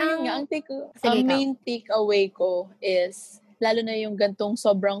anyways, yun nga, ang main takeaway ko is, lalo na yung gantong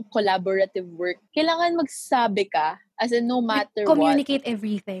sobrang collaborative work, kailangan magsabi ka. As in, no matter communicate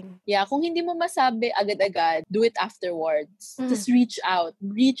everything. Yeah, kung hindi mo masabi agad-agad, do it afterwards. Just reach out.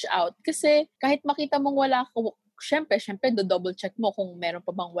 Kasi kahit makita mong wala ka, syempre, do-double check mo kung meron pa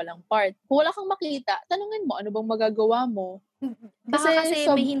bang walang part. Kung wala kang makita, tanungin mo, ano bang magagawa mo? Kasi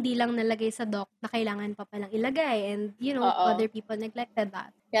may hindi lang nalagay sa doc na kailangan pa palang ilagay and, other people neglected that.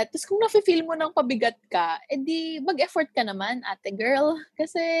 Yeah, tapos kung nafe-feel mo ng pabigat ka, edi mag-effort ka naman, ate girl.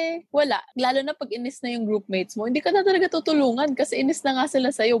 Kasi wala. Lalo na pag inis na yung groupmates mo, hindi ka na talaga tutulungan kasi inis na nga sila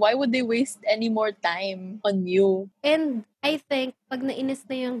sa'yo. Why would they waste any more time on you? And I think, pag nainis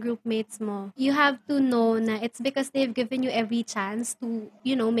na yung groupmates mo, you have to know na it's because they've given you every chance to,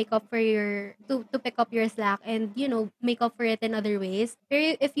 make up for to pick up your slack and, make up for it in other ways.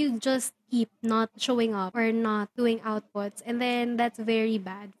 Pero if you just keep not showing up or not doing outputs, and then that's very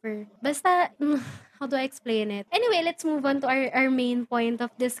bad basta, how do I explain it? Anyway, let's move on to our main point of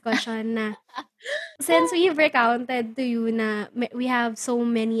discussion na since we've recounted to you na we have so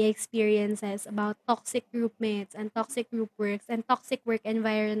many experiences about toxic groupmates and toxic group works and toxic work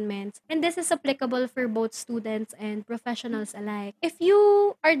environments, and this is applicable for both students and professionals alike. If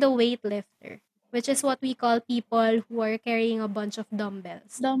you are the weightlifter, which is what we call people who are carrying a bunch of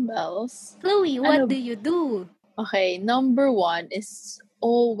dumbbells. Chloe, what do you do? Okay, number 1 is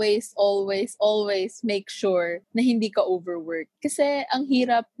always make sure na hindi ka overwork. Kasi ang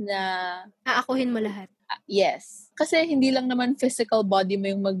hirap na aakuhin mo lahat. Yes. Kasi hindi lang naman physical body mo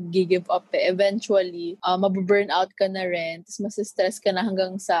yung mag-give up eh. Eventually, mababurn out ka na rin. Tapos masistress ka na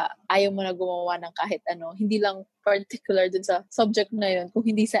hanggang sa ayaw mo na gumawa ng kahit ano. Hindi lang particular dun sa subject na yun, kung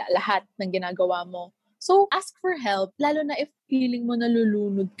hindi sa lahat ng ginagawa mo. So, ask for help. Lalo na if feeling mo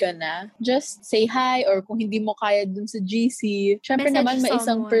nalulunod ka na, just say hi, or kung hindi mo kaya dun sa GC, syempre naman may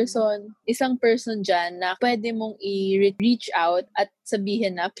isang person dyan na pwede mong i-reach out at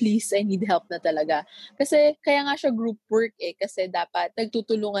sabihin na, please, I need help na talaga. Kasi, kaya nga siya group work eh, kasi dapat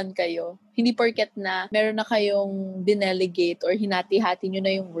nagtutulungan kayo. Hindi porket na meron na kayong dinelegate or hinati-hati nyo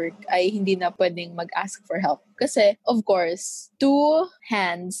na yung work, ay hindi na pwedeng mag-ask for help. Kasi, of course, two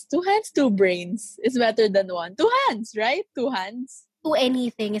hands, two brains is better than one. 2 hands, right? 2 hands. To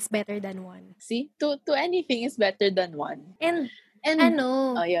anything is better than one. See? To anything is better than one. And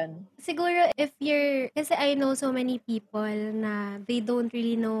yun. Siguro kasi I know so many people na they don't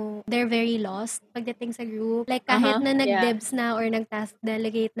really know, they're very lost pagdating sa group. Like kahit na nag-debs na or nag-task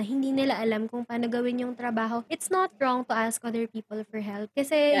delegate na hindi nila alam kung paano gawin yung trabaho, it's not wrong to ask other people for help.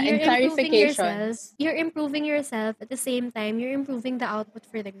 Kasi you're improving yourself at the same time, you're improving the output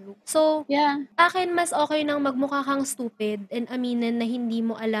for the group. So, akin mas okay nang magmukha kang stupid and aminin na hindi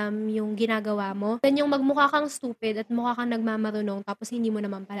mo alam yung ginagawa mo than yung magmukha kang stupid at mukha kang nagmamarunong tapos hindi mo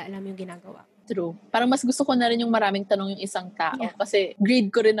naman pala alam yung ginagawa. True. Parang mas gusto ko na rin yung maraming tanong yung isang tao. Yeah. Kasi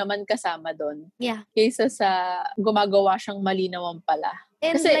grade ko rin naman kasama doon. Yeah. Kaysa sa gumagawa siyang mali naman pala.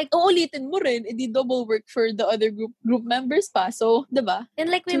 And kasi uulitin mo rin, edi double work for the other group members pa. So, diba?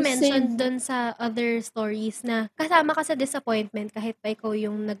 And like we mentioned dun sa other stories na kasama ka sa disappointment kahit pa ikaw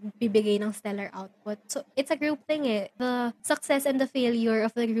yung nagbibigay ng stellar output. So, it's a group thing eh. The success and the failure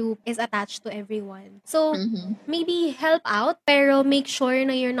of the group is attached to everyone. So, maybe help out, pero make sure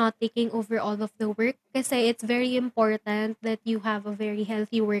na you're not taking over all of the work. Kasi it's very important that you have a very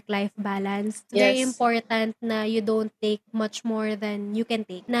healthy work-life balance. It's very important na you don't take much more than you can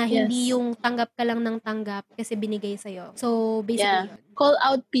take. Na hindi yung tanggap ka lang ng tanggap kasi binigay sa'yo. So, basically yun. Call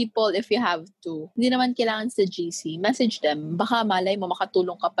out people if you have to. Hindi naman kailangan sa GC. Message them. Baka malay mo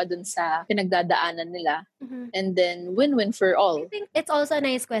makatulong ka pa dun sa pinagdadaanan nila. And then, win-win for all. I think it's also a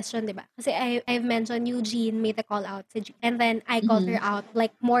nice question, diba? Kasi I've mentioned Eugene made a call out sa GC. And then, I called her out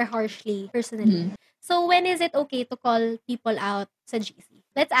like more harshly, personally. So, when is it okay to call people out sa GC?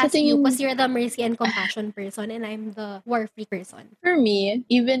 Let's ask you, because you're the mercy and compassion person and I'm the war-free person. For me,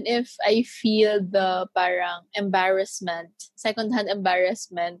 even if I feel the parang embarrassment, second-hand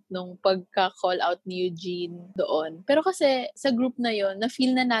embarrassment nung pagka-call out ni Eugene doon. Pero kasi sa group na yon,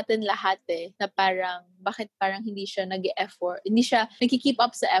 na-feel na natin lahat na parang bakit parang hindi siya nag-effort, hindi siya nagki-keep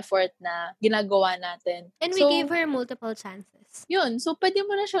up sa effort na ginagawa natin. And we gave her multiple chances. Yun, so pwede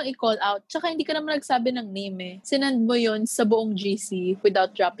mo na siyang i-call out. Tsaka hindi ka naman nagsabi ng name Sinend mo yun sa buong GC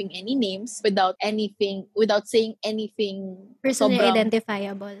without dropping any names, without saying anything personally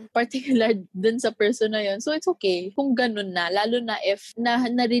identifiable. Particular dun sa person na yun. So it's okay kung ganun na. Lalo na if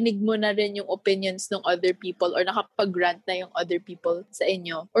narinig mo na rin yung opinions ng other people or nakapag-rant na yung other people sa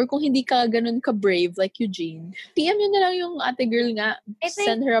inyo. Or kung hindi ka ganun ka-brave like Eugene, PM yun na lang yung ate girl nga.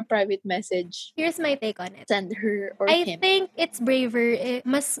 Send her a private message. Here's my take on it. Send her or him. I think it's braver.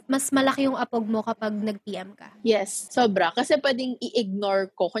 Mas malaki yung apog mo kapag nag-PM ka. Yes, sobra. Kasi pwedeng i-ignore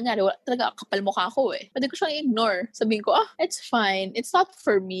ko. Kunyari, talaga kapal mukha ako Pwede ko siyang i-ignore. Sabihin ko, it's fine. It's not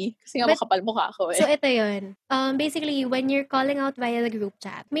for me. Kasi nga makapal mukha ako So, ito yun. Basically, when you're calling out via the group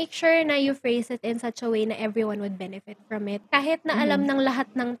chat, make sure na you phrase it in such a way na everyone would benefit from it. Kahit na alam ng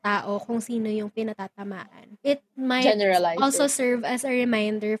lahat ng tao kung sino yung pinatatamaan. It might also serve as a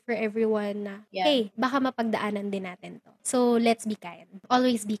reminder for everyone na, hey, baka mapagdaanan din natin to. So, let's be kind.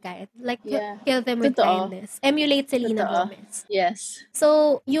 Always be kind. Like, kill them with kindness. Emulate Selena Gomez. Yes.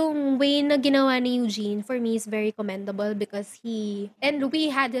 So, yung way na ginawa ni Eugene, for me, is very commendable because and we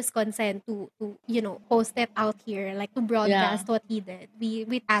had his consent to post it out here, like to broadcast what he did.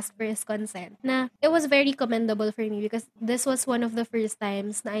 We asked for his consent. Na, it was very commendable for me because this was one of the first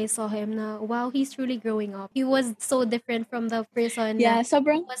times na I saw him na, wow, he's truly growing up. He was so different from the person na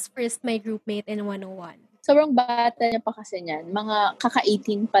was first my groupmate in 101. Sobrang bata niya pa kasi niyan. Mga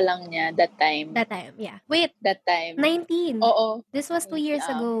kaka-18 pa lang niya that time. That time, yeah. Wait. That time. 19. Oo. This was 2 years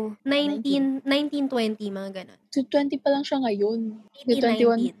ago. 19, 20, mga ganun. 20 pa lang siya ngayon.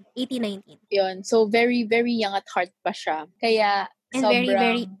 18, 19. Yun. So, very, very young at heart pa siya. Kaya, and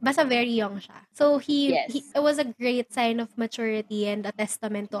very young siya. So, it was a great sign of maturity and a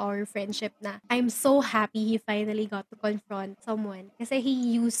testament to our friendship na I'm so happy he finally got to confront someone. Kasi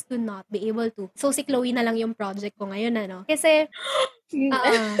he used to not be able to. So, si Chloe na lang yung project ko ngayon, Kasi,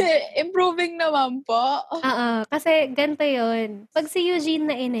 improving naman po. Kasi ganito yun. Pag si Eugene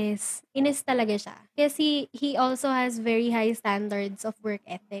na inis talaga siya. Kasi he also has very high standards of work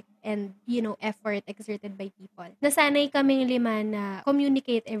ethic and, effort exerted by people. Nasanay kaming 5 na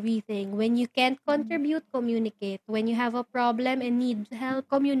communicate everything. When you can't contribute, communicate. When you have a problem and need help,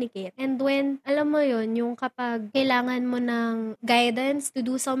 communicate. And when, alam mo yun, yung kapag kailangan mo ng guidance to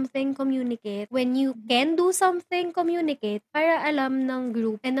do something, communicate. When you can do something, communicate. Para alam ng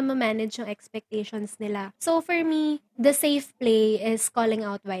group and na ma-manage yung expectations nila. So for me, the safe play is calling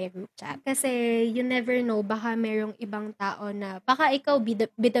out via group chat. Kasi you never know, baka merong ibang tao na, baka ikaw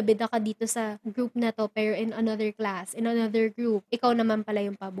bida-bida ka dito sa group na to, pero in another class, in another group, ikaw naman pala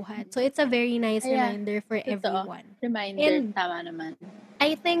yung pabuhat. So it's a very nice reminder for everyone. Reminder, tama naman.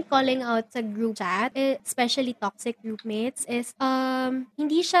 I think calling out sa group chat, especially toxic groupmates, is,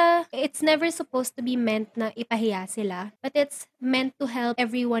 it's never supposed to be meant na ipahiya sila, but it's meant to help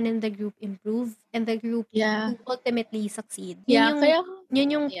everyone in the group improve and the group to ultimately succeed. Yun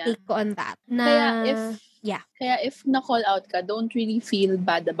yung take ko on that. Kaya if na-call out ka, don't really feel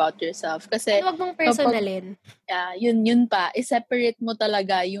bad about yourself. Kasi, huwag mong personalin. Yun pa. I-separate mo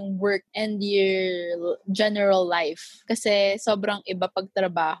talaga yung work and your general life. Kasi sobrang iba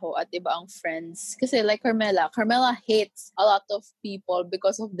pagtrabaho at iba ang friends. Kasi like Carmela hates a lot of people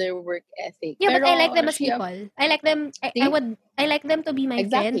because of their work ethic. Yeah, pero, but I like them as people. I like them, I like them to be my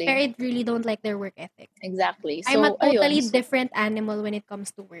friend, pero I really don't like their work ethic. Exactly. So, I'm a totally different animal when it comes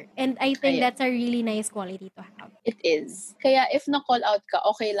to work. And I think that's a really nice quality to have. It is. Kaya if na-call out ka,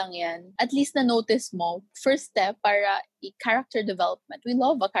 okay lang yan. At least na-notice mo, first step para character development. We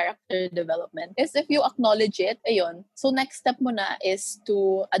love a character development. Is if you acknowledge it, ayun. So next step mo na is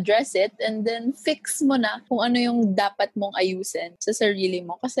to address it and then fix mo na kung ano yung dapat mong ayusin sa sarili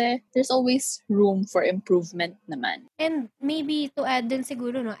mo. Kasi there's always room for improvement naman. And maybe to add din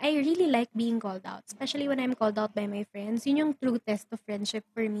siguro, no, I really like being called out. Especially when I'm called out by my friends. Yun yung true test of friendship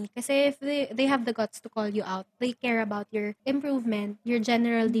for me. Kasi if they have the guts to call you out, they care about your improvement, your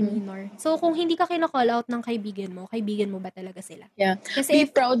general demeanor. So kung hindi ka kinakall out ng kaibigan mo ba talaga sila? Yeah. Kasi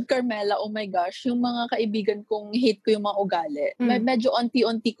be proud, Carmela. Oh my gosh. Yung mga kaibigan kong hate ko yung mga ugali. Medyo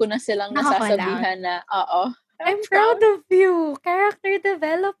onti-onti ko na silang nasasabihan na, oo. I'm proud of you. Character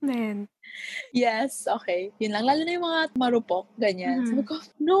development. Yes, okay. Yun lang. Lalo na yung mga marupok, ganyan. Sabi ko,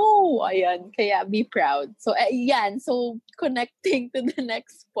 no! Ayan. Kaya be proud. So, yan. So, connecting to the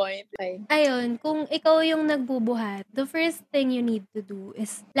next point. Okay. Ayun, kung ikaw yung nagbubuhat, the first thing you need to do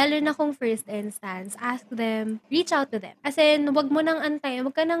is, lalo na kung first instance, ask them, reach out to them. As in, wag mo nang antayin,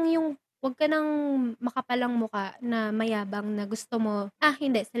 wag ka nang makapalang muka na mayabang na gusto mo,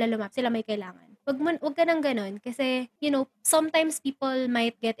 hindi, sila may kailangan. Wag ka nang ganun. Kasi, sometimes people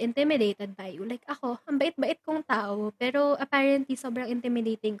might get intimidated by you. Like ako, ang bait-bait kong tao, pero apparently sobrang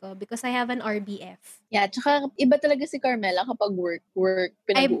intimidating ko because I have an RBF. Yeah, tsaka iba talaga si Carmela kapag work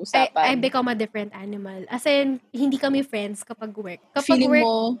pinag-uusapan. I become a different animal. As in, hindi kami friends kapag work. Kapag feeling work,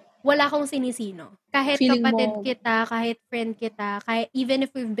 mo, wala akong sinisino. Kahit feeling kapatid mo, kita, kahit friend kita, even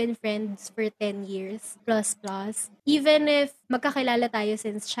if we've been friends for 10 years, plus, even if magkakilala tayo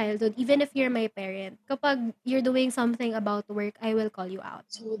since childhood, even if you're my parent, kapag you're doing something about work, I will call you out.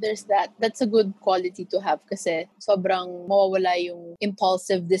 So there's that. That's a good quality to have kasi sobrang mawawala yung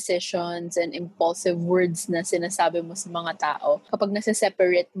impulsive decisions and impulsive words na sinasabi mo sa mga tao kapag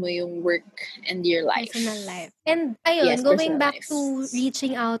nasa-separate mo yung work and your life. Personal life. And ayun, going back to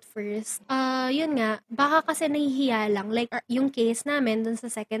reaching out first, yun nga, baka kasi nahihiya lang. Like, yung case namin dun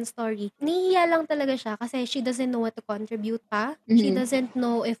sa second story, nahihiya lang talaga siya kasi she doesn't know what to contribute pa. Mm-hmm. She doesn't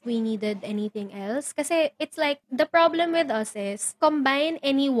know if we needed anything else. Kasi it's like, the problem with us is, combine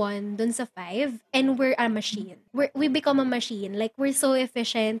anyone dun sa 5 and we're a machine. We become a machine. Like, we're so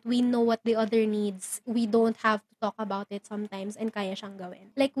efficient. We know what the other needs. We don't have to talk about it sometimes and kaya siyang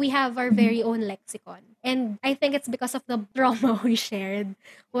gawin. Like, we have our very own lexicon. And I think it's because of the trauma we shared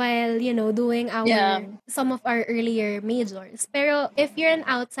while, doing some of our earlier majors. Pero if you're an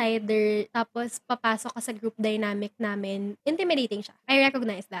outsider, tapos papasok ka sa group dynamic namin, intimidating siya. I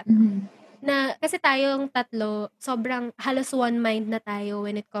recognize that. Mm-hmm. Na kasi tayong tatlo, sobrang halos one mind na tayo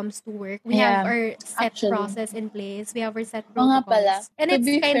when it comes to work. We have our set process in place. We have our set protocols. Pala. And it's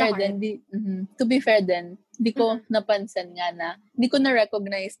kind of hard. To be fair then, hindi ko napansin nga na, hindi ko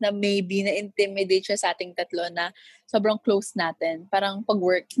na-recognize na maybe na-intimidate siya sa ating tatlo na sobrang close natin. Parang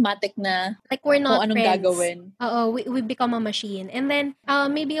pag-work, matic na like we're not kung anong friends. Gagawin. We become a machine. And then,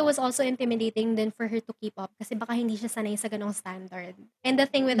 maybe it was also intimidating then for her to keep up kasi baka hindi siya sanay sa ganong standard. And the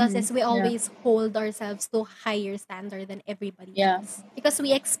thing with us is we always hold ourselves to higher standard than everybody else. Because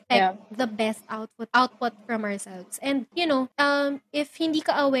we expect the best output from ourselves. And, if hindi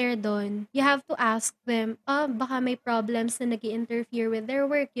ka aware doon, you have to ask them, baka may problems na nag-interfere with their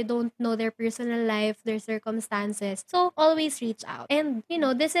work. You don't know their personal life, their circumstances. So, always reach out. And,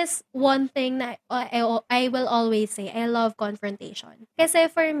 this is one thing that I will always say. I love confrontation. Kasi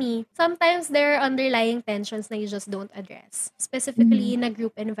for me, sometimes there are underlying tensions na you just don't address. Specifically in a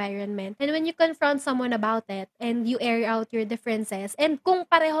group environment. And when you confront someone about it and you air out your differences, and kung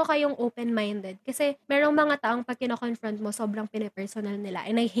pareho kayong open-minded, kasi merong mga taong pag kino-confront mo, sobrang pinipersonal nila.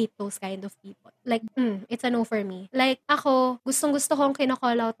 And I hate those kind of people. Like, it's a no for me. Like, ako, gustong-gusto kong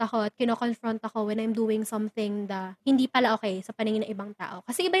kino-call out ako at kino-confront ako when I'm doing something na hindi pala okay sa paningin ng ibang tao.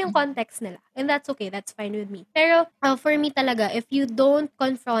 Kasi iba yung context nila. And that's okay. That's fine with me. Pero, for me talaga, if you don't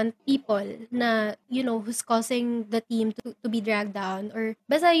confront people na, who's causing the team to be dragged down, or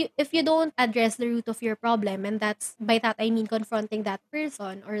basta if you don't address the root of your problem, and by that I mean confronting that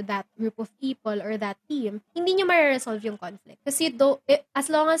person or that group of people or that team, hindi nyo ma-resolve yung conflict. Kasi as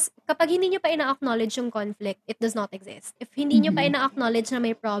long as, kapag hindi nyo pa ina-acknowledge yung conflict, it does not exist. If hindi nyo pa ina-acknowledge na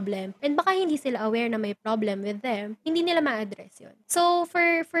may problem, and baka hindi sila aware na may problem with them, hindi nila ma-address yun. So,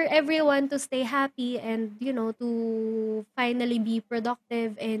 for everyone to stay happy and, to finally be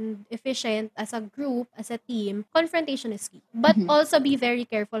productive and efficient as a group, as a team, confrontation is key. But also be very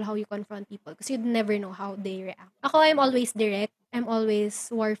careful how you confront people because you'd never know how they react. Ako, I'm always direct. I'm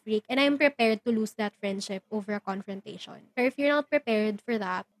always war freak, and I'm prepared to lose that friendship over a confrontation. But if you're not prepared for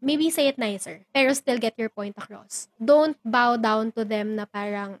that, maybe say it nicer, pero still get your point across. Don't bow down to them na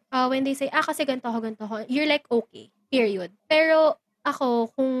parang, when they say, kasi ganito ako, you're like, okay, period. Pero,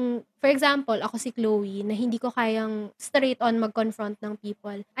 ako, kung, for example, ako si Chloe, na hindi ko kayang straight on mag-confront ng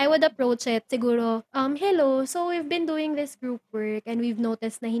people, I would approach it siguro, hello, so we've been doing this group work and we've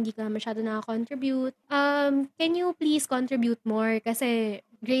noticed na hindi ka masyado nakakontribute. Can you please contribute more? Kasi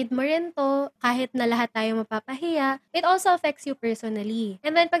grade mo rin to, kahit na lahat tayo mapapahiya, it also affects you personally.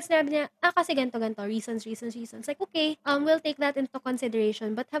 And then, pag sinabi niya, kasi ganito, reasons. Like, okay, we'll take that into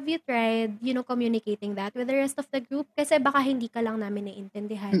consideration. But have you tried, communicating that with the rest of the group? Kasi baka hindi ka lang namin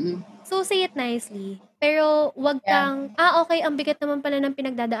naiintindihan. So, say it nicely. Pero, wag kang, okay, ang bigat naman pala ng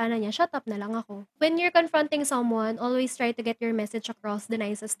pinagdadaanan niya, shut up na lang ako. When you're confronting someone, always try to get your message across the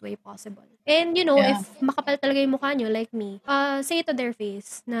nicest way possible. And, if makapal talaga yung mukha nyo, like me, say it to their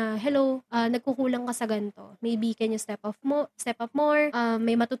face na, hello, nagkukulang ka sa ganito. Maybe can you step up more?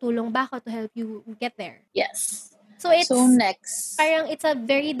 May matutulong ba ako to help you get there? Yes. So next. Parang it's a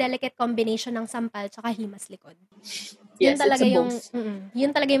very delicate combination ng sampal tsaka himas likod. Yun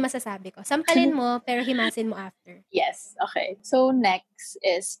talaga yung masasabi ko. Sampalin mo, pero himasin mo after. Yes, okay. So next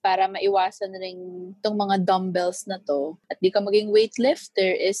is, para maiwasan rin tong mga dumbbells na to, at di ka maging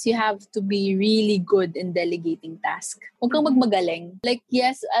weightlifter, is you have to be really good in delegating task. Huwag kang magmagaling. Like,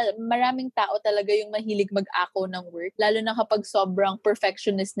 yes, maraming tao talaga yung mahilig mag-ako ng work, lalo na kapag sobrang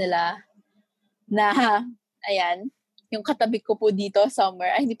perfectionist nila na, ayan, yung katabi ko po dito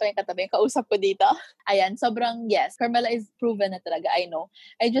somewhere, hindi pa yung katabi, yung kausap ko dito. Ayan, sobrang, yes, Carmela is proven na talaga, I know.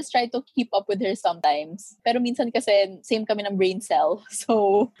 I just try to keep up with her sometimes. Pero minsan kasi, same kami ng brain cell.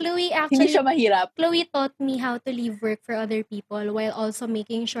 So, Chloe, actually, hindi siya mahirap. Chloe taught me how to leave work for other people while also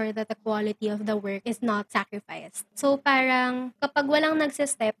making sure that the quality of the work is not sacrificed. So, parang, kapag walang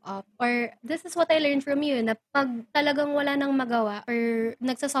nagsistep up, or this is what I learned from you, na pag talagang wala nang magawa, or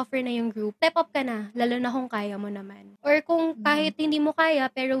nagsasuffer na yung group, step up ka na, lalo na kung kaya mo naman. Or kung kahit hindi mo kaya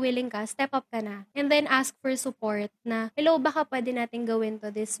pero willing ka, step up ka na. And then ask for support na, hello, baka pwede natin gawin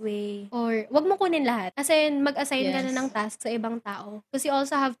to this way. Or wag mo kunin lahat. Kasi mag-assign ka na ng task sa ibang tao. Because you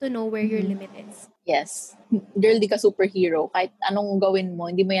also have to know where your limit is. Yes. Girl, di ka superhero. Kahit anong gawin mo,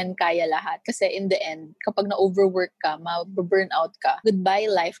 hindi mo yan kaya lahat. Kasi in the end, kapag na-overwork ka, ma-burnout ka, goodbye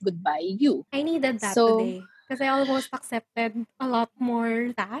life, goodbye you. I needed that today. Kasi I almost accepted a lot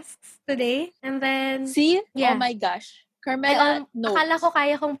more tasks today. And then, see? Yeah. Oh my gosh. Carmela, no. Akala ko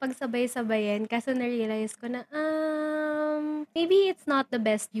kaya kong pagsabay-sabayin. Kaso na-realize ko na, maybe it's not the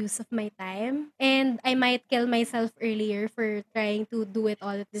best use of my time. And I might kill myself earlier for trying to do it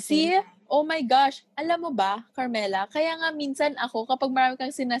all at the same time. Oh my gosh. Alam mo ba, Carmela, kaya nga minsan ako, kapag marami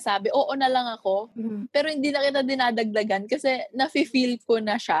kang sinasabi, oo na lang ako. Pero hindi na kita dinadagdagan kasi nafe-feel ko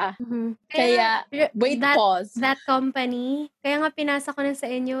na siya. Kaya, pause. That company, kaya nga pinasa ko na sa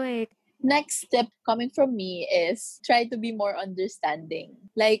inyo eh. Next step coming from me is try to be more understanding.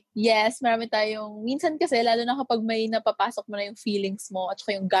 Like, yes, marami tayong, minsan kasi, lalo na kapag may napapasok mo na yung feelings mo at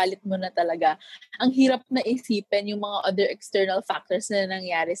saka yung galit mo na talaga, ang hirap na isipin yung mga other external factors na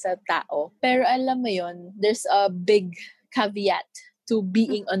nangyari sa tao. Pero alam mo yun, there's a big caveat to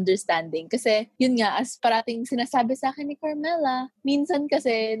being understanding. Kasi, yun nga, as parating sinasabi sa akin ni Carmela, minsan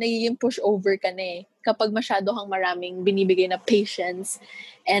kasi nagiging pushover ka na eh. Kapag masyado kang maraming binibigay na patience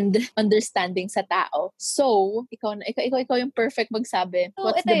and understanding sa tao. So, ikaw yung perfect magsabi. So,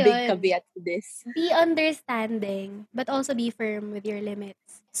 what's the big caveat to this? Be understanding, but also be firm with your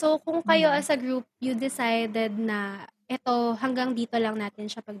limits. So, kung kayo as a group, you decided na ito, hanggang dito lang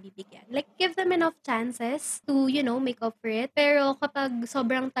natin siya pagbibigyan. Like, give them enough chances to, make up for it. Pero kapag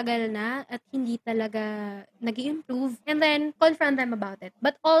sobrang tagal na at hindi talaga nag-improve, and then confront them about it.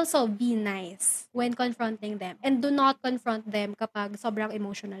 But also, be nice when confronting them. And do not confront them kapag sobrang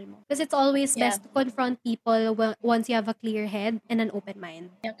emotional mo. Because it's always best to confront people once you have a clear head and an open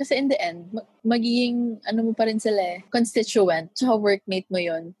mind. Yeah, kasi in the end, magiging, mo pa rin sila eh, constituent, tsaka workmate mo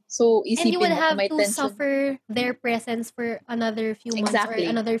yun. So, isipin and you will mo, have may to tension. suffer their presence for another few months or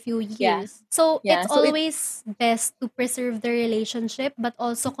another few years. Yeah. So, it's always best to preserve the relationship but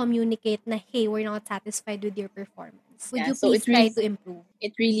also communicate na, hey, we're not satisfied with your performance. Would you please try to improve?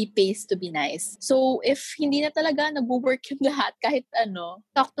 It really pays to be nice. So, if hindi na talaga nag-work yung lahat, kahit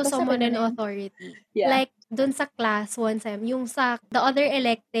talk to someone in authority. Yeah. Like, dun sa class one time, yung sa the other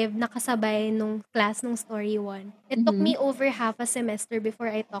elective na kasabay nung class nung story 1. It took me over half a semester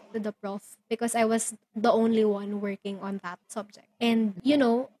before I talked to the prof because I was the only one working on that subject. And,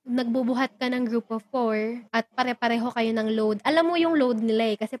 nagbubuhat ka ng group of 4 at pare-pareho kayo ng load. Alam mo yung load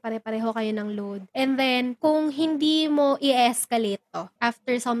nila eh, kasi pare-pareho kayo ng load. And then, kung hindi mo i-escalate to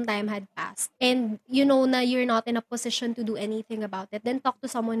after some time had passed, and you know na you're not in a position to do anything about it, then talk to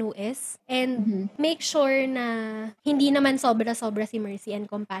someone who is. And make sure sure na hindi naman sobra-sobra si mercy and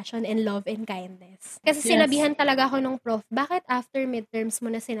compassion and love and kindness. Kasi sinabihan talaga ako nung prof, bakit after midterms mo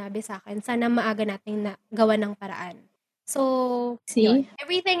na sinabi sa akin, sana maaga nating na gawa ng paraan. So, yun.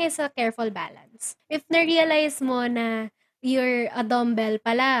 Everything is a careful balance. If na-realize mo na you're a dumbbell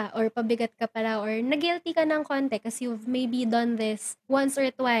pala or pabigat ka pala or na-guilty ka ng konti kasi you've maybe done this once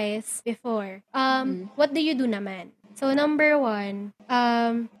or twice before, what do you do naman? So, number 1,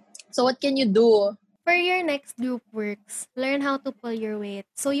 so what can you do? For your next group works, learn how to pull your weight.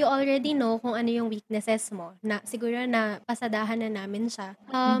 So, you already know kung ano yung weaknesses mo. Na, siguro na pasadahan na namin siya.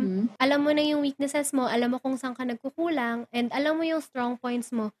 Alam mo na yung weaknesses mo, alam mo kung saan ka nagkukulang, and alam mo yung strong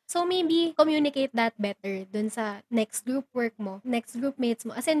points mo. So, maybe communicate that better dun sa next group work mo, next group mates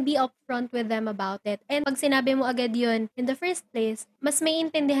mo. As in, be upfront with them about it. And pag sinabi mo agad yun in the first place, mas may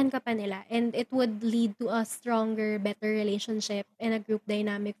intindihan ka pa nila. And it would lead to a stronger, better relationship and a group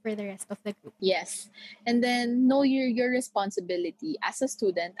dynamic for the rest of the group. Yes. And then know your responsibility as a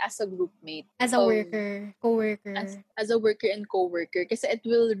student, as a group mate, as a worker, co-worker, as a worker and co-worker, kasi it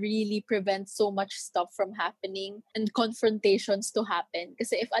will really prevent so much stuff from happening and confrontations to happen.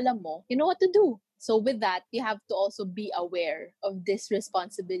 Kasi if alam mo, you know what to do. So with that, you have to also be aware of these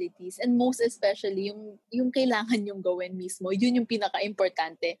responsibilities, and most especially yung kailangan yung gawin mismo. Yun yung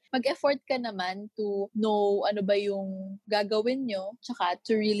pinaka-importante. Mag-effort ka naman to know ano ba yung gagawin nyo, tsaka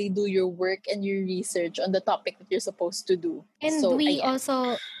to really do your work and your research on the topic that you're supposed to do. And so,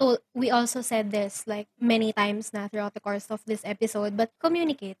 we also said this like many times na throughout the course of this episode, but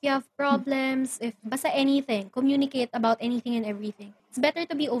communicate. If you have problems, if basta anything, communicate about anything and everything. It's better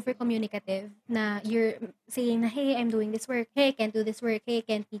to be over-communicative na you're saying na, hey, I'm doing this work. Hey, I can't do this work. Hey, I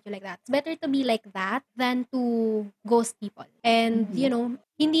can't teach you like that. It's better to be like that than to ghost people. And, you know,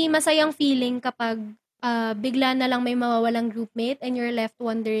 hindi masayang feeling kapag bigla na lang may mawawalang groupmate and you're left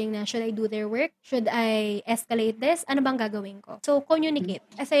wondering na, should I do their work? Should I escalate this? Ano bang gagawin ko? So, communicate.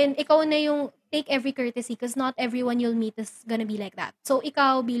 As in, ikaw na yung take every courtesy because not everyone you'll meet is gonna be like that. So,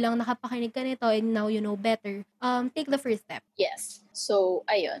 ikaw bilang nakapakinig ka nito and now you know better, take the first step. Yes. So,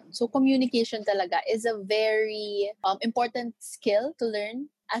 ayun. So, communication talaga is a very important skill to learn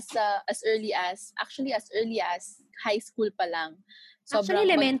as early as high school pa lang. Actually,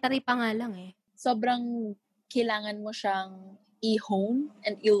 elementary pa nga lang eh. Sobrang kailangan mo siyang i-hone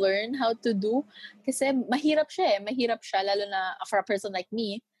and i-learn how to do. Kasi mahirap siya lalo na for a person like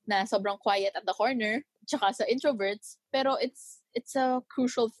me na sobrang quiet at the corner, tsaka sa introverts. Pero it's a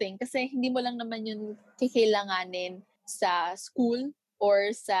crucial thing kasi hindi mo lang naman yun kikailanganin sa school or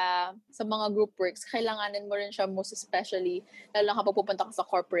sa mga group works. Kailanganin mo rin siya most especially lalo na kapag pupunta ka sa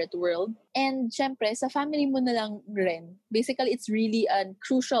corporate world. And syempre, sa family mo na lang rin. Basically, it's really a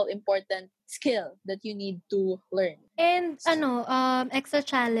crucial, important skill that you need to learn. And extra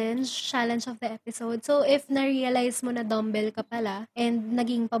challenge of the episode. So if na-realize mo na dumbbell ka pala and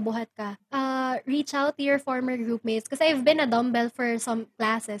naging pabuhat ka, reach out to your former groupmates. Kasi I've been a dumbbell for some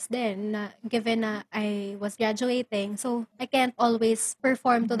classes then, given na I was graduating. So I can't always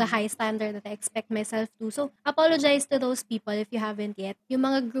perform to the high standard that I expect myself to. So apologize to those people if you haven't yet. Yung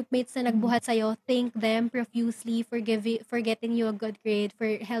mga groupmates na nagbuhat sa'yo, thank them profusely for getting you a good grade,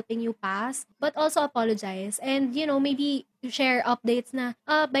 for helping you pass. But also apologize. And, you know, maybe share updates na,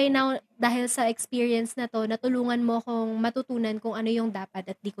 by now, dahil sa experience na to, natulungan mo kong matutunan kung ano yung dapat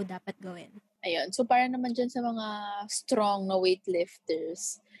at di ko dapat gawin. Ayun. So, para naman dyan sa mga strong na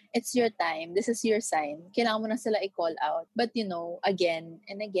weightlifters, it's your time. This is your sign. Kailangan mo na sila i-call out. But, you know, again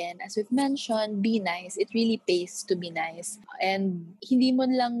and again, as we've mentioned, be nice. It really pays to be nice. And hindi mo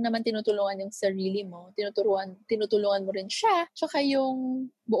lang naman tinutulungan yung sarili mo. Tinutulungan mo rin siya. Tsaka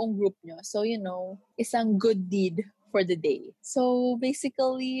yung buong group nyo. So, you know, isang good deed for the day. So,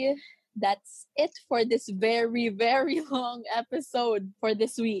 basically, that's it for this very, very long episode for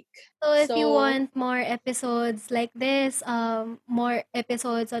this week. So if you want more episodes like this, more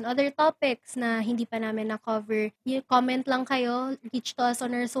episodes on other topics na hindi pa namin na-cover, comment lang kayo, reach to us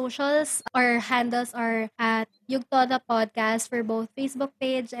on our socials. Our handles are at Yugtoda Podcast for both Facebook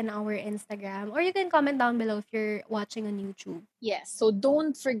page and our Instagram. Or you can comment down below if you're watching on YouTube. Yes, so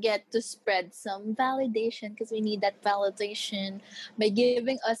don't forget to spread some validation because we need that validation by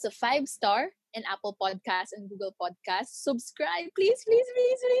giving us a 5-star in Apple Podcasts and Google Podcasts. Subscribe, please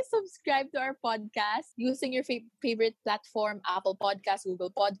subscribe to our podcast using your favorite platform, Apple Podcasts,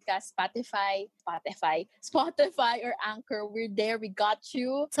 Google Podcasts, Spotify, or Anchor. We're there. We got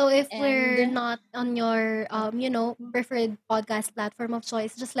you. So if we're not on your, preferred podcast platform of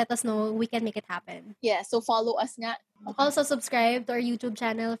choice, just let us know. We can make it happen. Yeah, so follow us nga Also, subscribe to our YouTube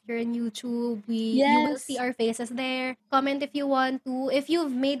channel if you're on YouTube. You will see our faces there. Comment if you want to. If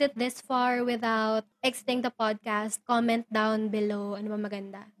you've made it this far without exiting the podcast, comment down below. Ano ba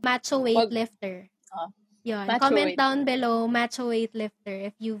maganda? Macho weightlifter. Yun. Comment down below, macho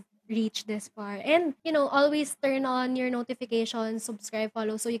weightlifter, if you've reached this far. And, always turn on your notifications, subscribe,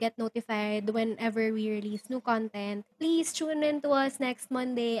 follow, so you get notified whenever we release new content. Please tune in to us next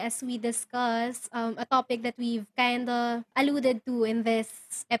Monday as we discuss a topic that we've kind of alluded to in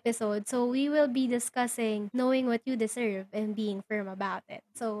this episode. So we will be discussing knowing what you deserve and being firm about it.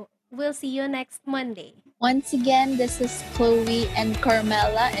 So we'll see you next Monday. Once again, this is Chloe and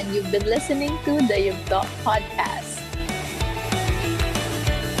Carmela, and you've been listening to the Yugdok Podcast.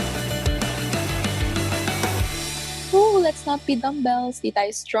 Let's not be dumbbells. Di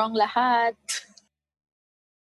tayo strong lahat.